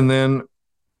 And then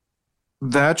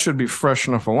that should be fresh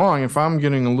enough along. If I'm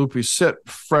getting a loopy sit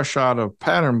fresh out of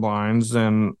pattern blinds,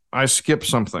 then I skip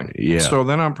something. Yeah. So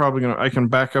then I'm probably I can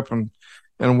back up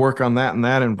and work on that in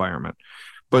that environment.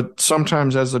 But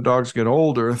sometimes as the dogs get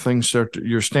older, things start to,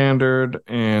 your standard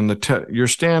and your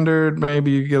standard,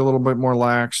 maybe you get a little bit more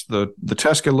lax. The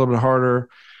tests get a little bit harder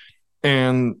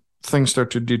and things start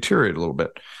to deteriorate a little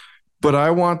bit. But I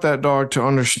want that dog to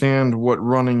understand what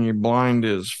running a blind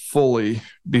is fully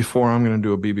before I'm going to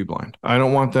do a BB blind. I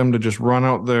don't want them to just run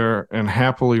out there and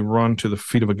happily run to the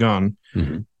feet of a gun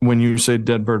when you say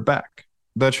dead bird back.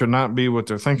 That should not be what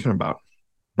they're thinking about.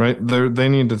 right? They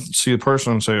need to see a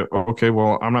person and say, okay,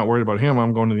 well, I'm not worried about him.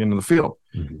 I'm going to the end of the field.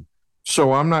 Mm-hmm.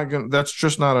 So I'm not going to, that's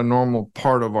just not a normal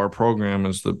part of our program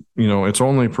is it's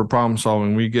only for problem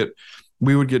solving.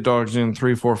 We would get dogs in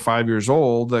 3, 4, 5 years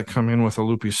old that come in with a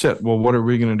loopy sit. Well, what are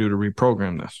we going to do to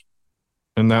reprogram this?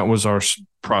 And that was our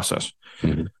process.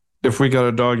 Mm-hmm. If we got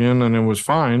a dog in and it was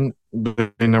fine,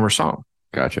 they never saw him.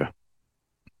 Gotcha.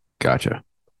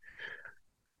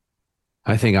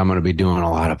 I think I'm going to be doing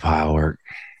a lot of pile work.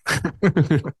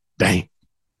 Dang.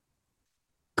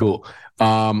 Cool.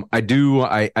 I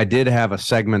did have a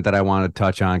segment that I wanted to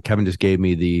touch on. Kevin just gave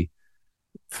me the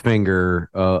finger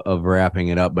of wrapping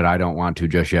it up, but I don't want to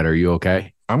just yet. Are you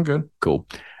okay? I'm good. Cool.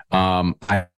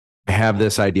 I have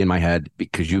this idea in my head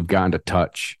because you've gotten to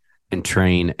touch and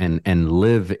train and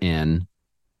live in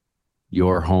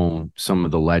your home some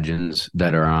of the legends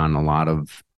that are on a lot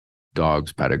of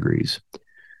dogs' pedigrees.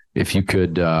 If you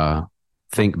could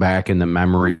think back in the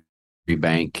memory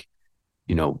bank,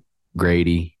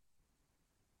 Grady,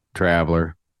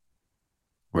 Traveler,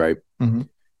 right?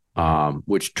 Mm-hmm.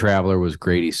 Which Traveler was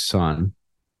Grady's son.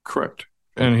 Correct.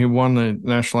 And he won the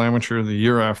National Amateur the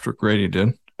year after Grady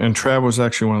did. And Trav was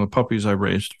actually one of the puppies I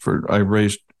raised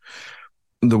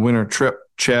the winter trip.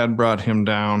 Chad brought him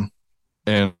down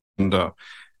and it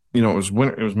was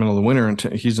winter. It was middle of the winter, and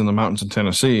he's in the mountains in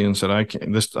Tennessee, and said, I'm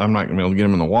not going to be able to get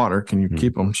him in the water. Can you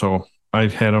keep him?" So I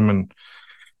had him and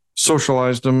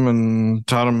socialized him and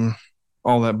taught him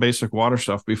all that basic water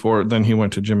stuff before. Then he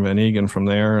went to Jim Van Egan from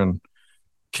there and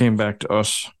came back to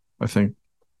us. I think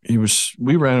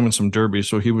we ran him in some derbies,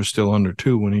 so he was still under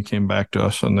 2 when he came back to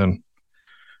us. And then,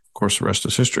 of course, the rest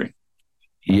is history.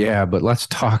 Yeah, but let's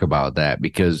talk about that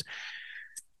because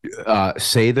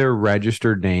say their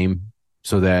registered name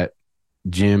so that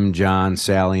Jim, John,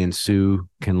 Sally, and Sue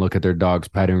can look at their dog's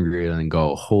pedigree and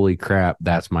go, "Holy crap,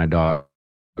 that's my dog's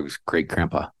great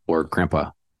grandpa or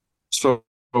grandpa." So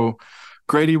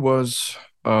Grady was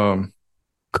Cody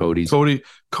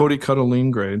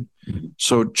Cuttleline grade. Mm-hmm.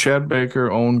 So Chad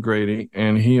Baker owned Grady,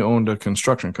 and he owned a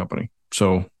construction company.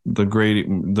 So the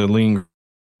lean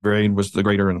grade was the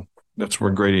grader, and that's where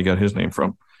Grady got his name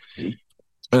from.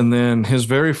 Mm-hmm. And then his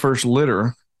very first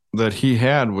litter that he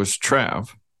had was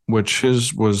Trav, which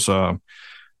his was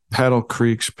Paddle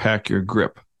Creek's Pack Your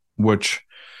Grip, which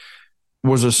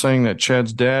was a saying that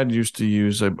Chad's dad used to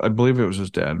use. I believe it was his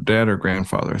dad or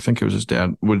grandfather. I think it was his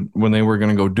dad. When they were going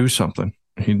to go do something,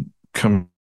 he'd come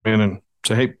in and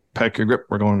say, "Hey, pack your grip.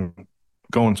 We're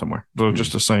going somewhere." So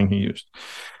just a saying he used.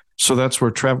 So that's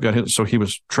where Trav got his. So he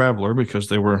was Traveler because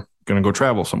they were going to go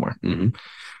travel somewhere. Mm-hmm.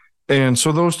 And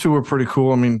so those two were pretty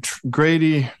cool. I mean,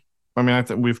 Grady, I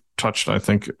think we've touched, and I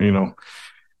think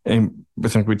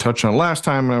we touched on it last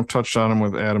time, and I've touched on him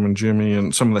with Adam and Jimmy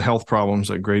and some of the health problems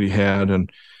that Grady had, and,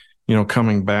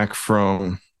 coming back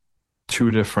from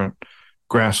 2 different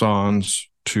grass-ons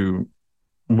to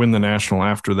win the national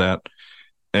after that,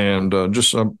 and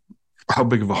just how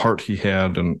big of a heart he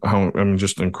had, and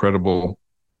just an incredible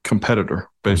competitor,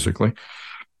 basically.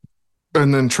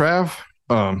 And then Trav,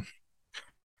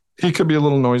 he could be a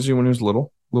little noisy when he was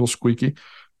little squeaky.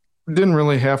 Didn't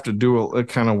really have to do it. It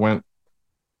kind of went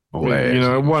away.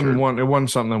 It wasn't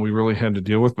something that we really had to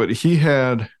deal with, but he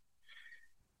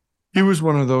was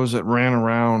one of those that ran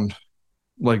around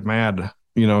like mad.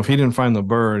 If he didn't find the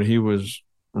bird, he was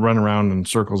running around in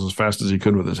circles as fast as he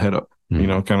could with his head up.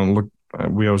 Mm-hmm. Kind of look.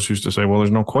 We always used to say, "Well,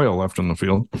 there's no quail left in the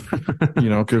field,"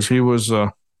 because he was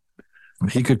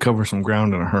he could cover some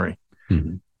ground in a hurry.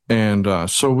 Mm-hmm. And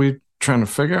so we trying to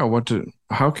figure out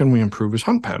how can we improve his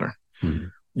hunt pattern. Mm-hmm.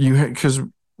 Because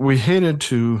we hated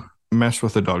to mess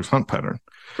with the dog's hunt pattern,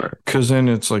 because then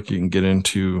it's like you can get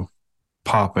into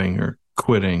popping or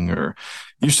quitting, or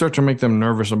you start to make them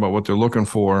nervous about what they're looking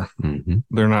for. Mm-hmm.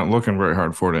 They're not looking very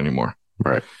hard for it anymore.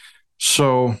 Right.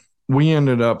 So we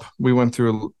went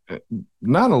through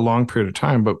not a long period of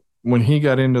time, but when he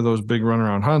got into those big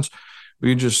runaround hunts,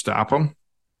 we just stop him,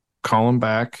 call him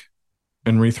back,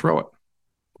 and rethrow it.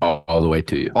 All the way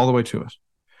to you. All the way to us.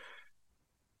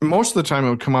 Most of the time it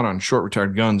would come out on short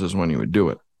retired guns is when he would do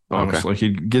it. Honestly, okay.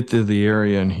 He'd get to the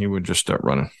area and he would just start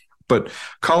running. But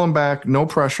call him back, no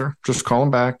pressure. Just call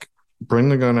him back, bring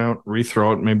the gun out,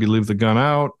 rethrow it, maybe leave the gun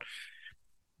out.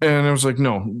 And it was like,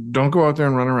 no, don't go out there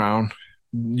and run around.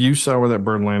 You saw where that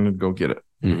bird landed, go get it.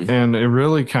 Mm-hmm. And it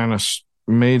really kind of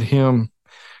made him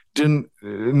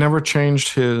never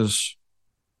changed his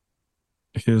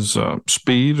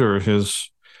speed or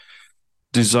his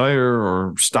desire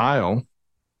or style,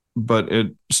 but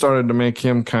it started to make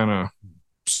him kind of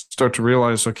start to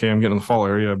realize, okay, I'm getting in the fall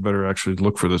area. I better actually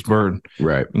look for this bird,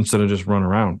 right? Instead of just run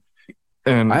around.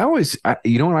 And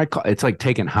you know what I call it's like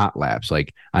taking hot laps.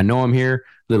 Like I know I'm here,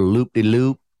 little loop de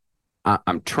loop.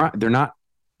 I'm trying. They're not.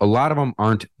 A lot of them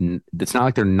aren't. It's not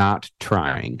like they're not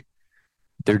trying.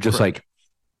 They're just like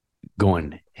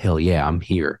going, hell yeah, I'm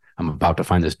here. I'm about to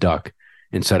find this duck.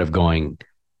 Instead of going,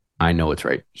 I know it's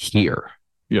right here.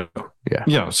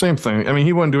 Yeah. Same thing. I mean,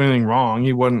 he wouldn't do anything wrong.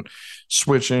 He wasn't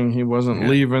switching. He wasn't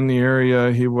leaving the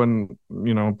area. He wasn't,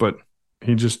 but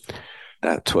he just.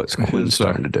 That's what Quinn's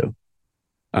starting to do.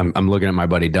 I'm looking at my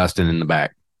buddy Dustin in the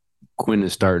back. Quinn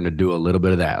is starting to do a little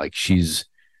bit of that. Like she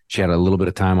had a little bit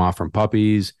of time off from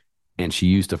puppies, and she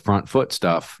used the front foot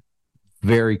stuff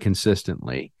very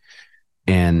consistently.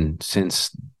 And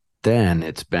since then,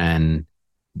 it's been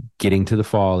getting to the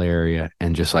fall area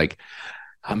and just like,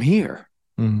 I'm here.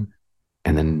 Mm-hmm.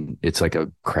 And then it's like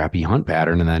a crappy hunt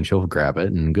pattern, and then she'll grab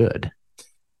it and good.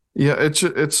 Yeah, it's.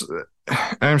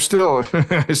 I'm still.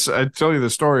 I tell you the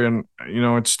story, and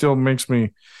it still makes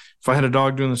me. If I had a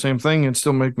dog doing the same thing, it'd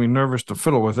still make me nervous to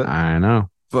fiddle with it. I know,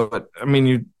 but I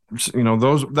mean,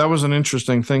 that was an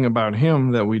interesting thing about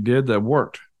him that we did that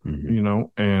worked. Mm-hmm.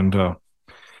 And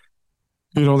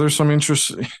there's some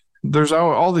interest. There's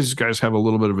all these guys have a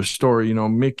little bit of a story.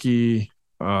 Mickey,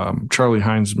 Charlie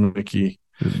Hines, Mickey.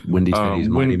 Windy City's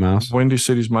Mighty Mouse. Windy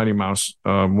City's Mighty Mouse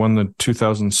won the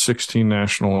 2016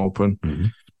 National Open, mm-hmm.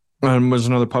 and was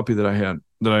another puppy that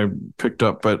I picked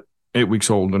up at 8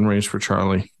 weeks old and raised for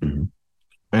Charlie. Mm-hmm.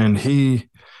 And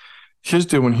his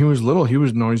deal when he was little, he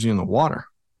was noisy in the water,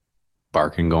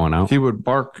 barking going out. He would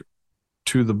bark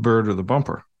to the bird or the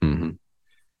bumper. Mm-hmm.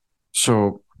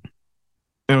 So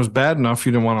it was bad enough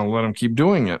you didn't want to let him keep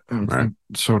doing it. Right.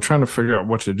 So trying to figure out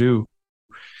what to do.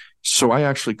 So I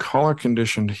actually collar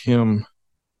conditioned him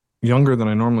younger than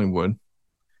I normally would.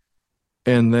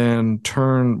 And then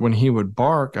when he would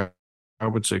bark, I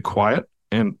would say quiet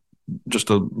and just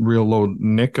a real low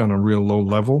nick on a real low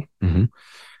level. Mm-hmm.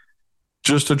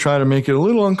 Just to try to make it a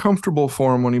little uncomfortable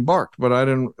for him when he barked.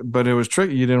 But it was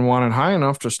tricky. You didn't want it high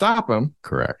enough to stop him.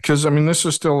 Correct. Because, I mean, this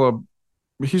is still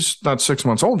he's not 6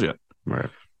 months old yet. Right.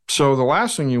 So the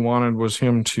last thing you wanted was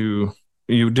you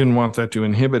didn't want that to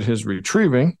inhibit his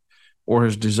retrieving or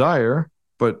his desire,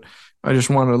 but I just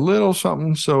wanted a little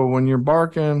something. So when you're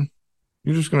barking,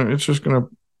 you're just gonna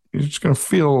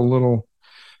feel a little,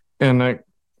 and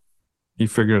he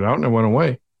figured it out and it went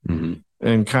away. Mm-hmm.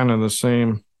 And kind of the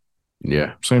same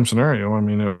scenario. I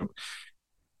mean,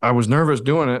 I was nervous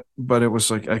doing it, but it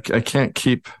was like, I can't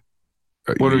keep,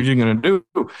 what are you going to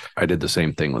do? I did the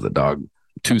same thing with a dog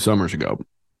 2 summers ago.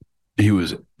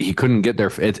 He couldn't get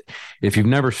there. If you've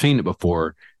never seen it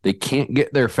before, they can't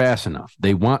get there fast enough.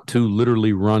 They want to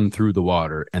literally run through the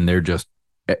water, and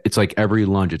it's like every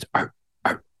lunge, it's arr,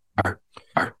 arr, arr,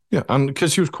 arr. Yeah,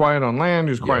 because he was quiet on land,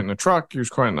 he was quiet in the truck, he was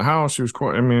quiet in the house, he was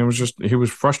quiet. I mean, it was just, he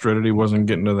was frustrated he wasn't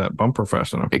getting to that bumper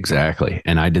fast enough. Exactly.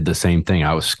 And I did the same thing.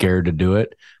 I was scared to do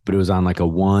it, but it was on like a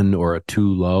 1 or a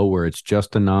 2 low where it's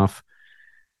just enough.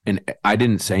 And I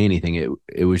didn't say anything.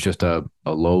 It was just a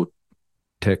low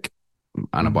tick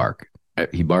on a bark.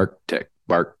 He barked, tick,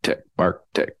 bark, tick, bark,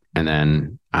 tick. And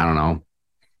then, I don't know,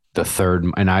 the third,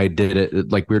 and I did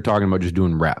it like we were talking about, just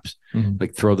doing reps. Mm-hmm.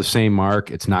 Like throw the same mark.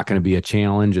 It's not going to be a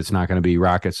challenge. It's not going to be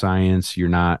rocket science. You're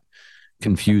not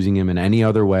confusing him in any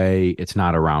other way. It's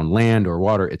not around land or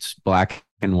water. It's black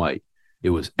and white. It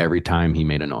was every time he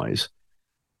made a noise.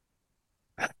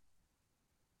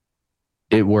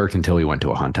 It worked until he went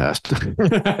to a hunt test.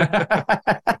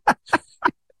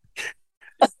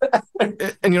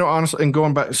 And honestly, and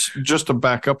going back, just to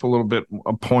back up a little bit,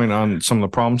 a point on some of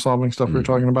the problem solving stuff we're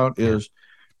talking about is,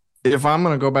 if I'm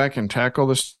going to go back and tackle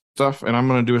this stuff and I'm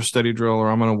going to do a steady drill, or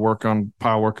I'm going to work on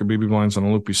pile work or BB blinds on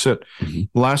a loopy sit,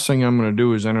 last thing I'm going to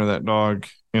do is enter that dog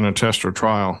in a test or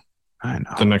trial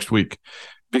the next week,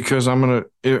 because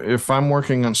if I'm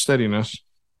working on steadiness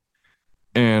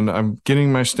and I'm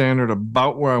getting my standard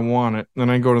about where I want it, then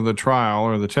I go to the trial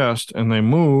or the test and they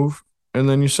move, and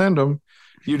then you send them,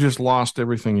 you just lost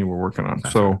everything you were working on.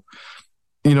 So,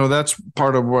 that's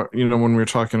part of what, when we were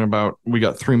talking about, we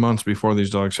got 3 months before these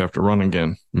dogs have to run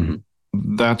again.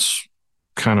 Mm-hmm. That's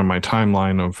kind of my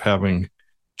timeline of having a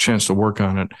chance to work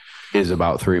on it. Is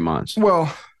about 3 months.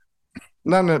 Well,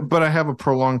 but I have a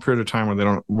prolonged period of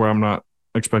time where I'm not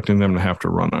expecting them to have to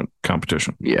run a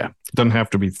competition. Yeah. It doesn't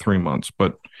have to be 3 months,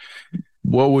 but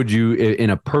what would you, in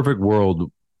a perfect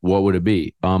world, what would it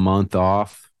be? A month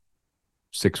off?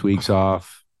 6 weeks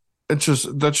off? That's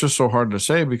just so hard to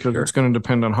say, because it's going to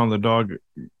depend on how the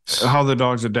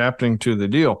dog's adapting to the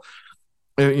deal.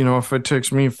 If it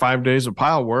takes me 5 days of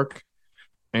pile work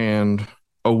and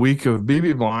a week of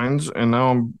BB blinds, and now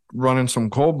I'm running some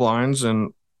cold blinds,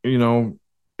 and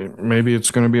maybe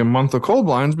it's going to be a month of cold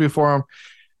blinds before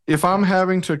if I'm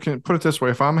having to put it this way,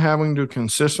 if I'm having to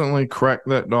consistently correct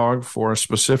that dog for a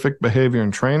specific behavior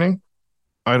and training,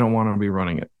 I don't want to be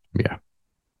running it. Yeah.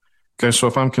 Okay. So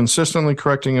if I'm consistently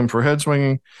correcting him for head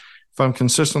swinging, if I'm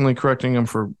consistently correcting him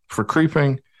for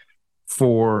creeping,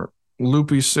 for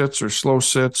loopy sits or slow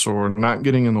sits or not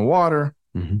getting in the water,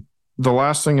 the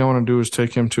last thing I want to do is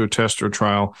take him to a test or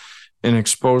trial and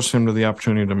expose him to the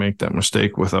opportunity to make that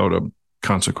mistake without a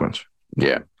consequence.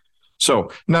 Yeah.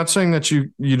 So not saying that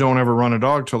you don't ever run a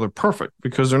dog till they're perfect,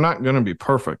 because they're not going to be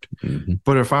perfect.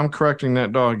 But if I'm correcting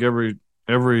that dog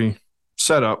every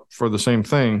setup for the same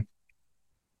thing,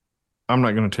 I'm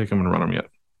not going to take him and run him yet.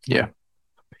 Yeah.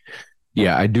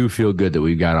 Yeah. I do feel good that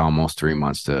we've got almost 3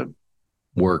 months to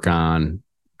work on,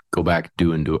 go back,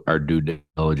 do our due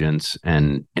diligence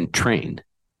and train,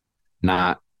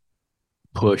 not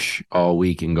push all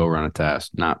week and go run a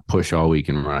test, not push all week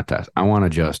and run a test. I want to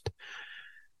just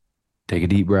take a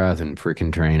deep breath and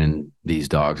freaking train in these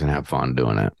dogs and have fun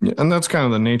doing it. Yeah, and that's kind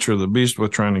of the nature of the beast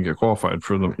with trying to get qualified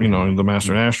for the, the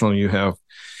Master National. You have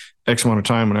X amount of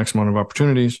time and X amount of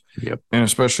opportunities. Yep. And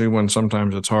especially when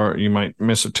sometimes it's hard, you might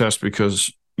miss a test because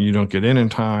you don't get in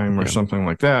time or something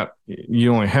like that.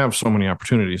 You only have so many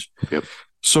opportunities. Yep.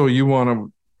 So you want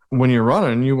to, when you're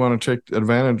running, you want to take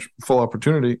full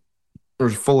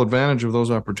advantage of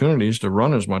those opportunities to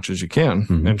run as much as you can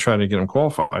and try to get them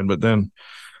qualified. But then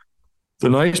the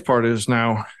nice part is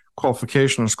now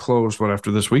qualification is closed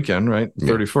after this weekend, right?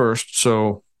 31st.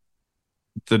 So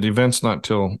the event's not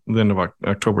till the end of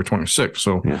October 26th.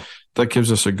 So that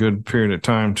gives us a good period of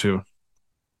time to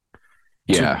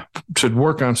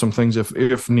work on some things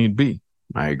if need be.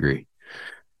 I agree.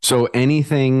 So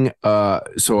anything,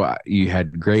 you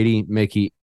had Grady,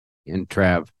 Mickey, and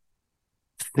Trav.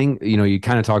 You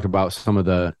kind of talked about some of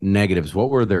the negatives. What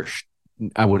were their,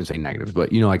 I wouldn't say negatives,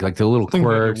 but like the little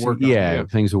quirks,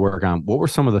 things to work on. What were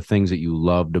some of the things that you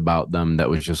loved about them that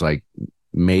was just like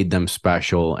made them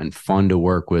special and fun to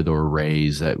work with or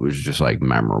raise, that was just like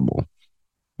memorable?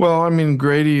 Well, I mean,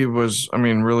 Grady was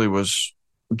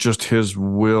just his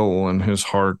will and his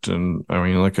heart. And I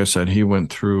mean, like I said, he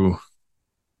went through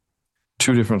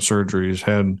 2 different surgeries,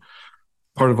 had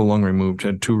part of a lung removed,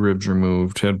 had 2 ribs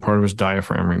removed, had part of his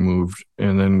diaphragm removed,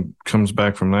 and then comes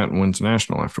back from that and wins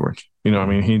national afterwards. I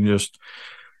mean,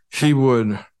 he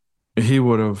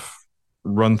would have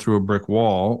run through a brick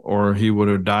wall, or he would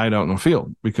have died out in the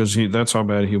field because that's how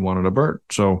bad he wanted a bird.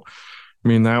 So, I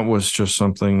mean, that was just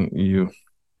something you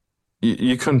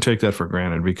couldn't take that for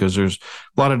granted, because there's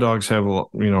a lot of dogs have,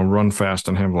 run fast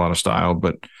and have a lot of style.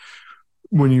 But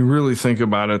when you really think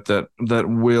about it, that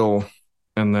will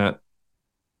and that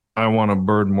I want a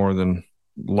bird more than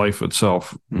life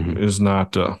itself is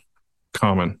not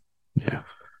common. Yeah.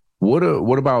 What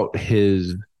about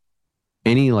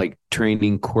any like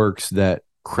training quirks that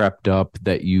crept up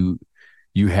that you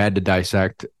had to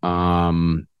dissect?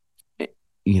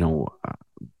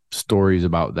 Stories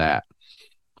about that.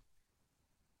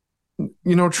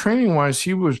 Training wise,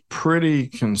 he was pretty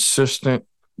consistent,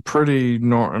 pretty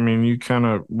I mean, you kind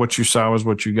of, what you saw was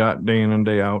what you got day in and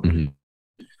day out. When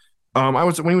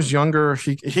he was younger,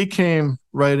 he came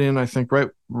right in, I think,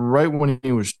 right when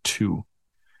he was 2.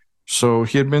 So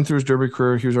he had been through his Derby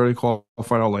career. He was already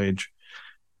qualified all age.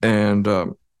 And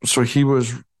so he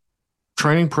was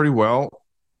training pretty well.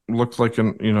 Looked like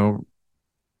man,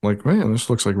 this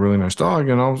looks like a really nice dog.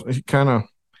 And he kind of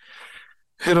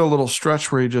hit a little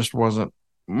stretch where he just wasn't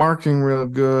marking real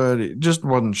good. It just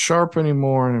wasn't sharp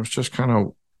anymore. And it was just kind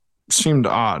of seemed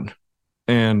odd.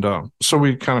 And so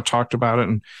we kind of talked about it,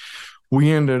 and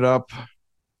we ended up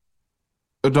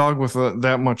a dog with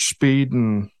that much speed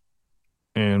and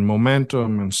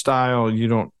momentum and style. You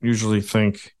don't usually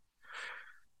think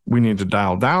we need to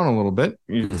dial down a little bit.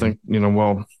 You think,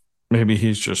 well, maybe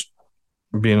he's just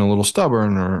being a little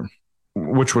stubborn, or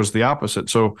which was the opposite.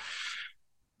 So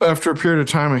after a period of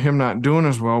time of him not doing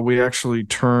as well, we actually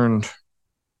turned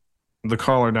the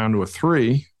collar down to a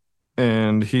 3,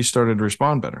 and he started to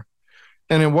respond better.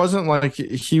 And it wasn't like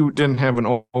he didn't have an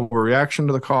overreaction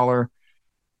to the collar.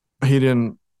 He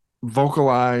didn't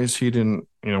vocalize. He didn't,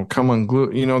 come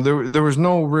unglued. There was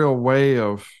no real way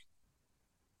of,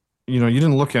 you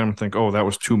didn't look at him and think, oh, that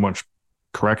was too much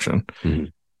correction.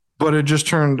 But it just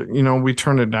turned, we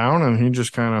turned it down, and he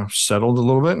just kind of settled a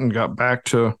little bit and got back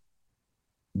to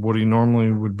what he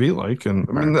normally would be like. And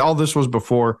I mean, all this was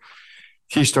before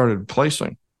he started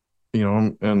placing,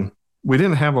 and we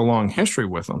didn't have a long history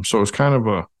with him. So it was kind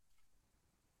of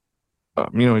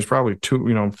he's probably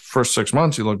 2, first 6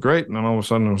 months, he looked great. And then all of a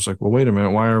sudden it was like, well, wait a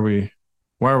minute, why are we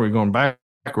going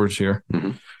backwards here?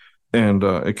 And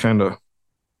it kind of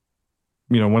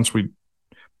once we,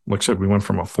 like I said, we went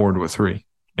from a 4 to a 3.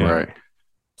 And Right.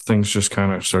 things just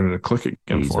kind of started to click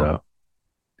again for him.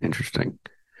 Interesting.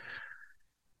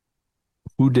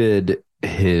 Who did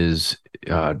his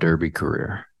Derby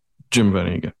career? Jim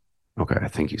Venny again. Okay, I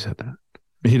think you said that.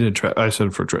 He did. I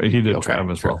said for Trav. He did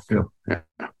Trav as well. Yeah.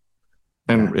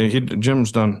 And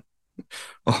Jim's done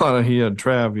a lot of. He had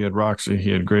Trav. He had Roxy.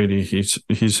 He had Grady.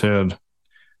 He's had.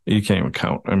 You can't even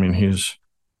count. I mean,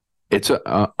 It's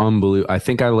unbelievable. I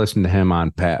think I listened to him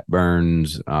on Pat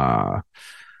Burns. I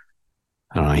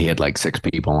don't know. He had like 6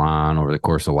 people on over the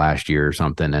course of last year or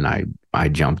something, and I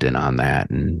jumped in on that,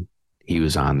 and he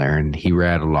was on there, and he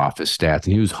rattled off his stats,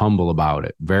 and he was humble about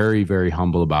it, very, very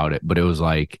humble about it. But it was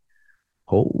like,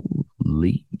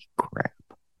 holy crap!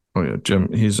 Oh yeah,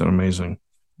 Jim. He's an amazing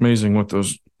with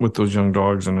those young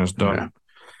dogs, and has done. Yeah.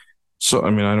 So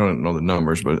I mean, I don't know the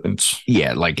numbers, but it's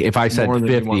like if I said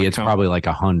 50, it's probably like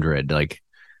 100. Like,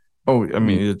 oh, I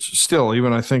mean, it's still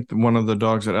even. I think one of the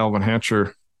dogs that Alvin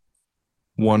Hatcher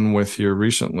won with here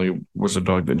recently was a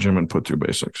dog that Jim had put through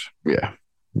basics. Yeah,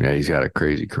 he's got a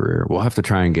crazy career. We'll have to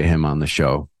try and get him on the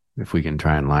show if we can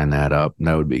try and line that up.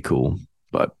 That would be cool.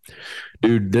 But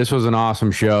dude, this was an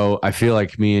awesome show. I feel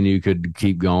like me and you could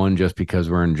keep going just because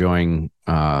we're enjoying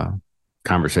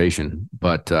conversation,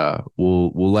 but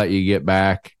we'll let you get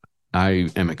back. I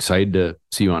am excited to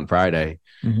see you on Friday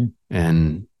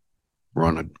and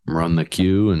run the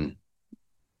queue and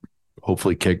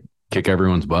hopefully kick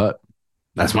everyone's butt.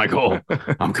 That's my goal.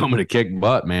 I'm coming to kick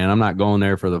butt, man. I'm not going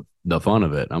there for the fun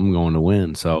of it. I'm going to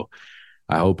win. So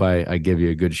I hope I give you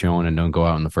a good showing and don't go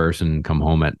out in the first and come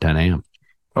home at 10 a.m.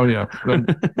 Oh, yeah.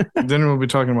 Then we'll be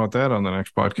talking about that on the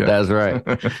next podcast. That's right.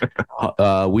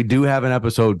 We do have an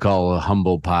episode called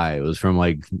Humble Pie. It was from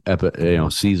like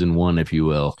season 1, if you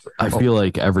will. I feel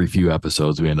like every few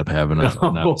episodes we end up having an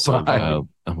episode of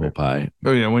Humble Pie.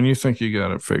 Oh, yeah. When you think you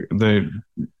got it figured, they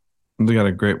got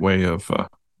a great way of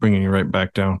bringing you right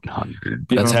back down.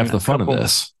 That's half the fun of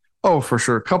this. Oh, for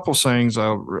sure. A couple sayings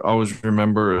I'll always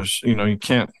remember is, you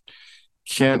can't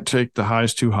take the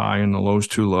highs too high and the lows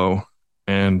too low.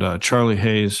 And Charlie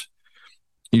Hayes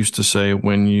used to say,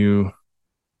 when you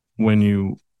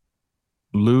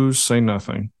lose, say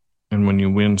nothing. And when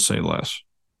you win, say less.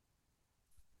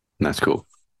 That's cool.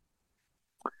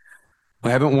 I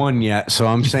haven't won yet, so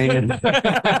I'm saying.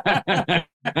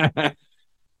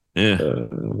 Yeah.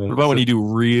 What about when you do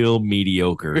real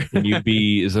mediocre? Can you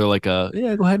is there like go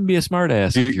ahead and be a smart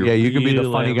ass? You can be the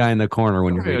funny guy in the corner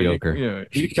when you're mediocre. Yeah,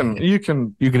 you can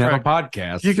have a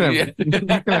podcast. You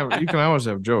can always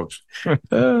have jokes.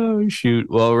 Oh shoot.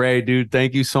 Well, Ray, dude,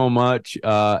 thank you so much.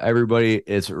 Everybody,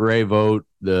 it's Ray Voigt,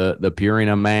 the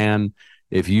Purina man.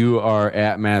 If you are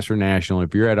at Master National,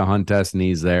 if you're at a hunt test and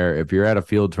he's there, if you're at a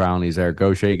field trial and he's there,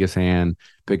 go shake his hand,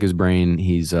 pick his brain.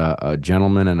 He's a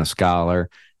gentleman and a scholar.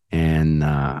 And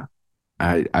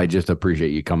I just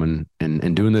appreciate you coming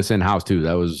and doing this in-house too.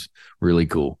 That was really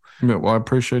cool. Yeah, well, I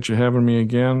appreciate you having me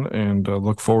again, and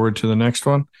look forward to the next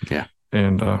one. Yeah.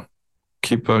 And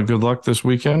keep good luck this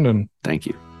weekend, and thank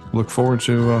you. Look forward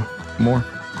to more.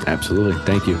 Absolutely.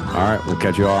 Thank you. All right. We'll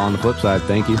catch you all on the flip side.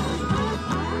 Thank you.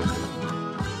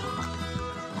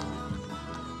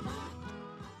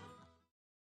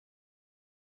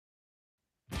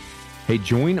 Hey,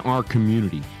 join our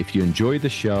community. If you enjoy the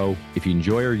show, if you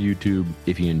enjoy our YouTube,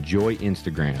 if you enjoy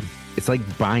Instagram, it's like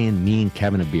buying me and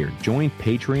Kevin a beer. Join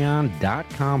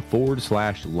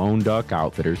patreon.com/Lone Duck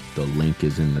Outfitters. The link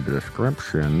is in the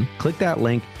description. Click that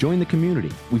link, join the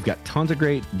community. We've got tons of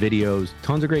great videos,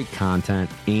 tons of great content,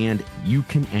 and you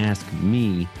can ask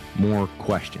me more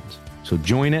questions. So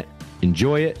join it,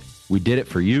 enjoy it. We did it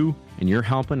for you, and you're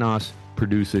helping us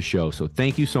produce this show. So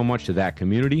thank you so much to that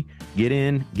community. Get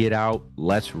in, get out,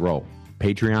 let's roll.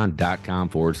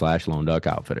 Patreon.com/Lone Duck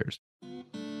Outfitters.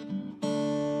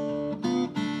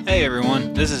 Hey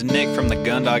everyone, this is Nick from the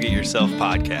Gun Dog It Yourself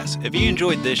podcast. If you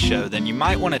enjoyed this show, then you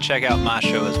might want to check out my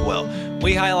show as well.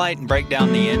 We highlight and break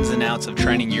down the ins and outs of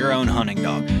training your own hunting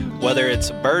dog. Whether it's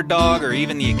a bird dog or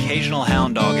even the occasional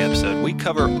hound dog episode, we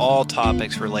cover all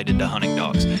topics related to hunting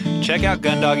dogs. Check out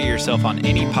Gun Dog It Yourself on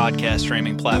any podcast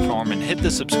streaming platform and hit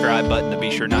the subscribe button to be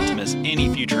sure not to miss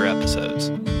any future episodes.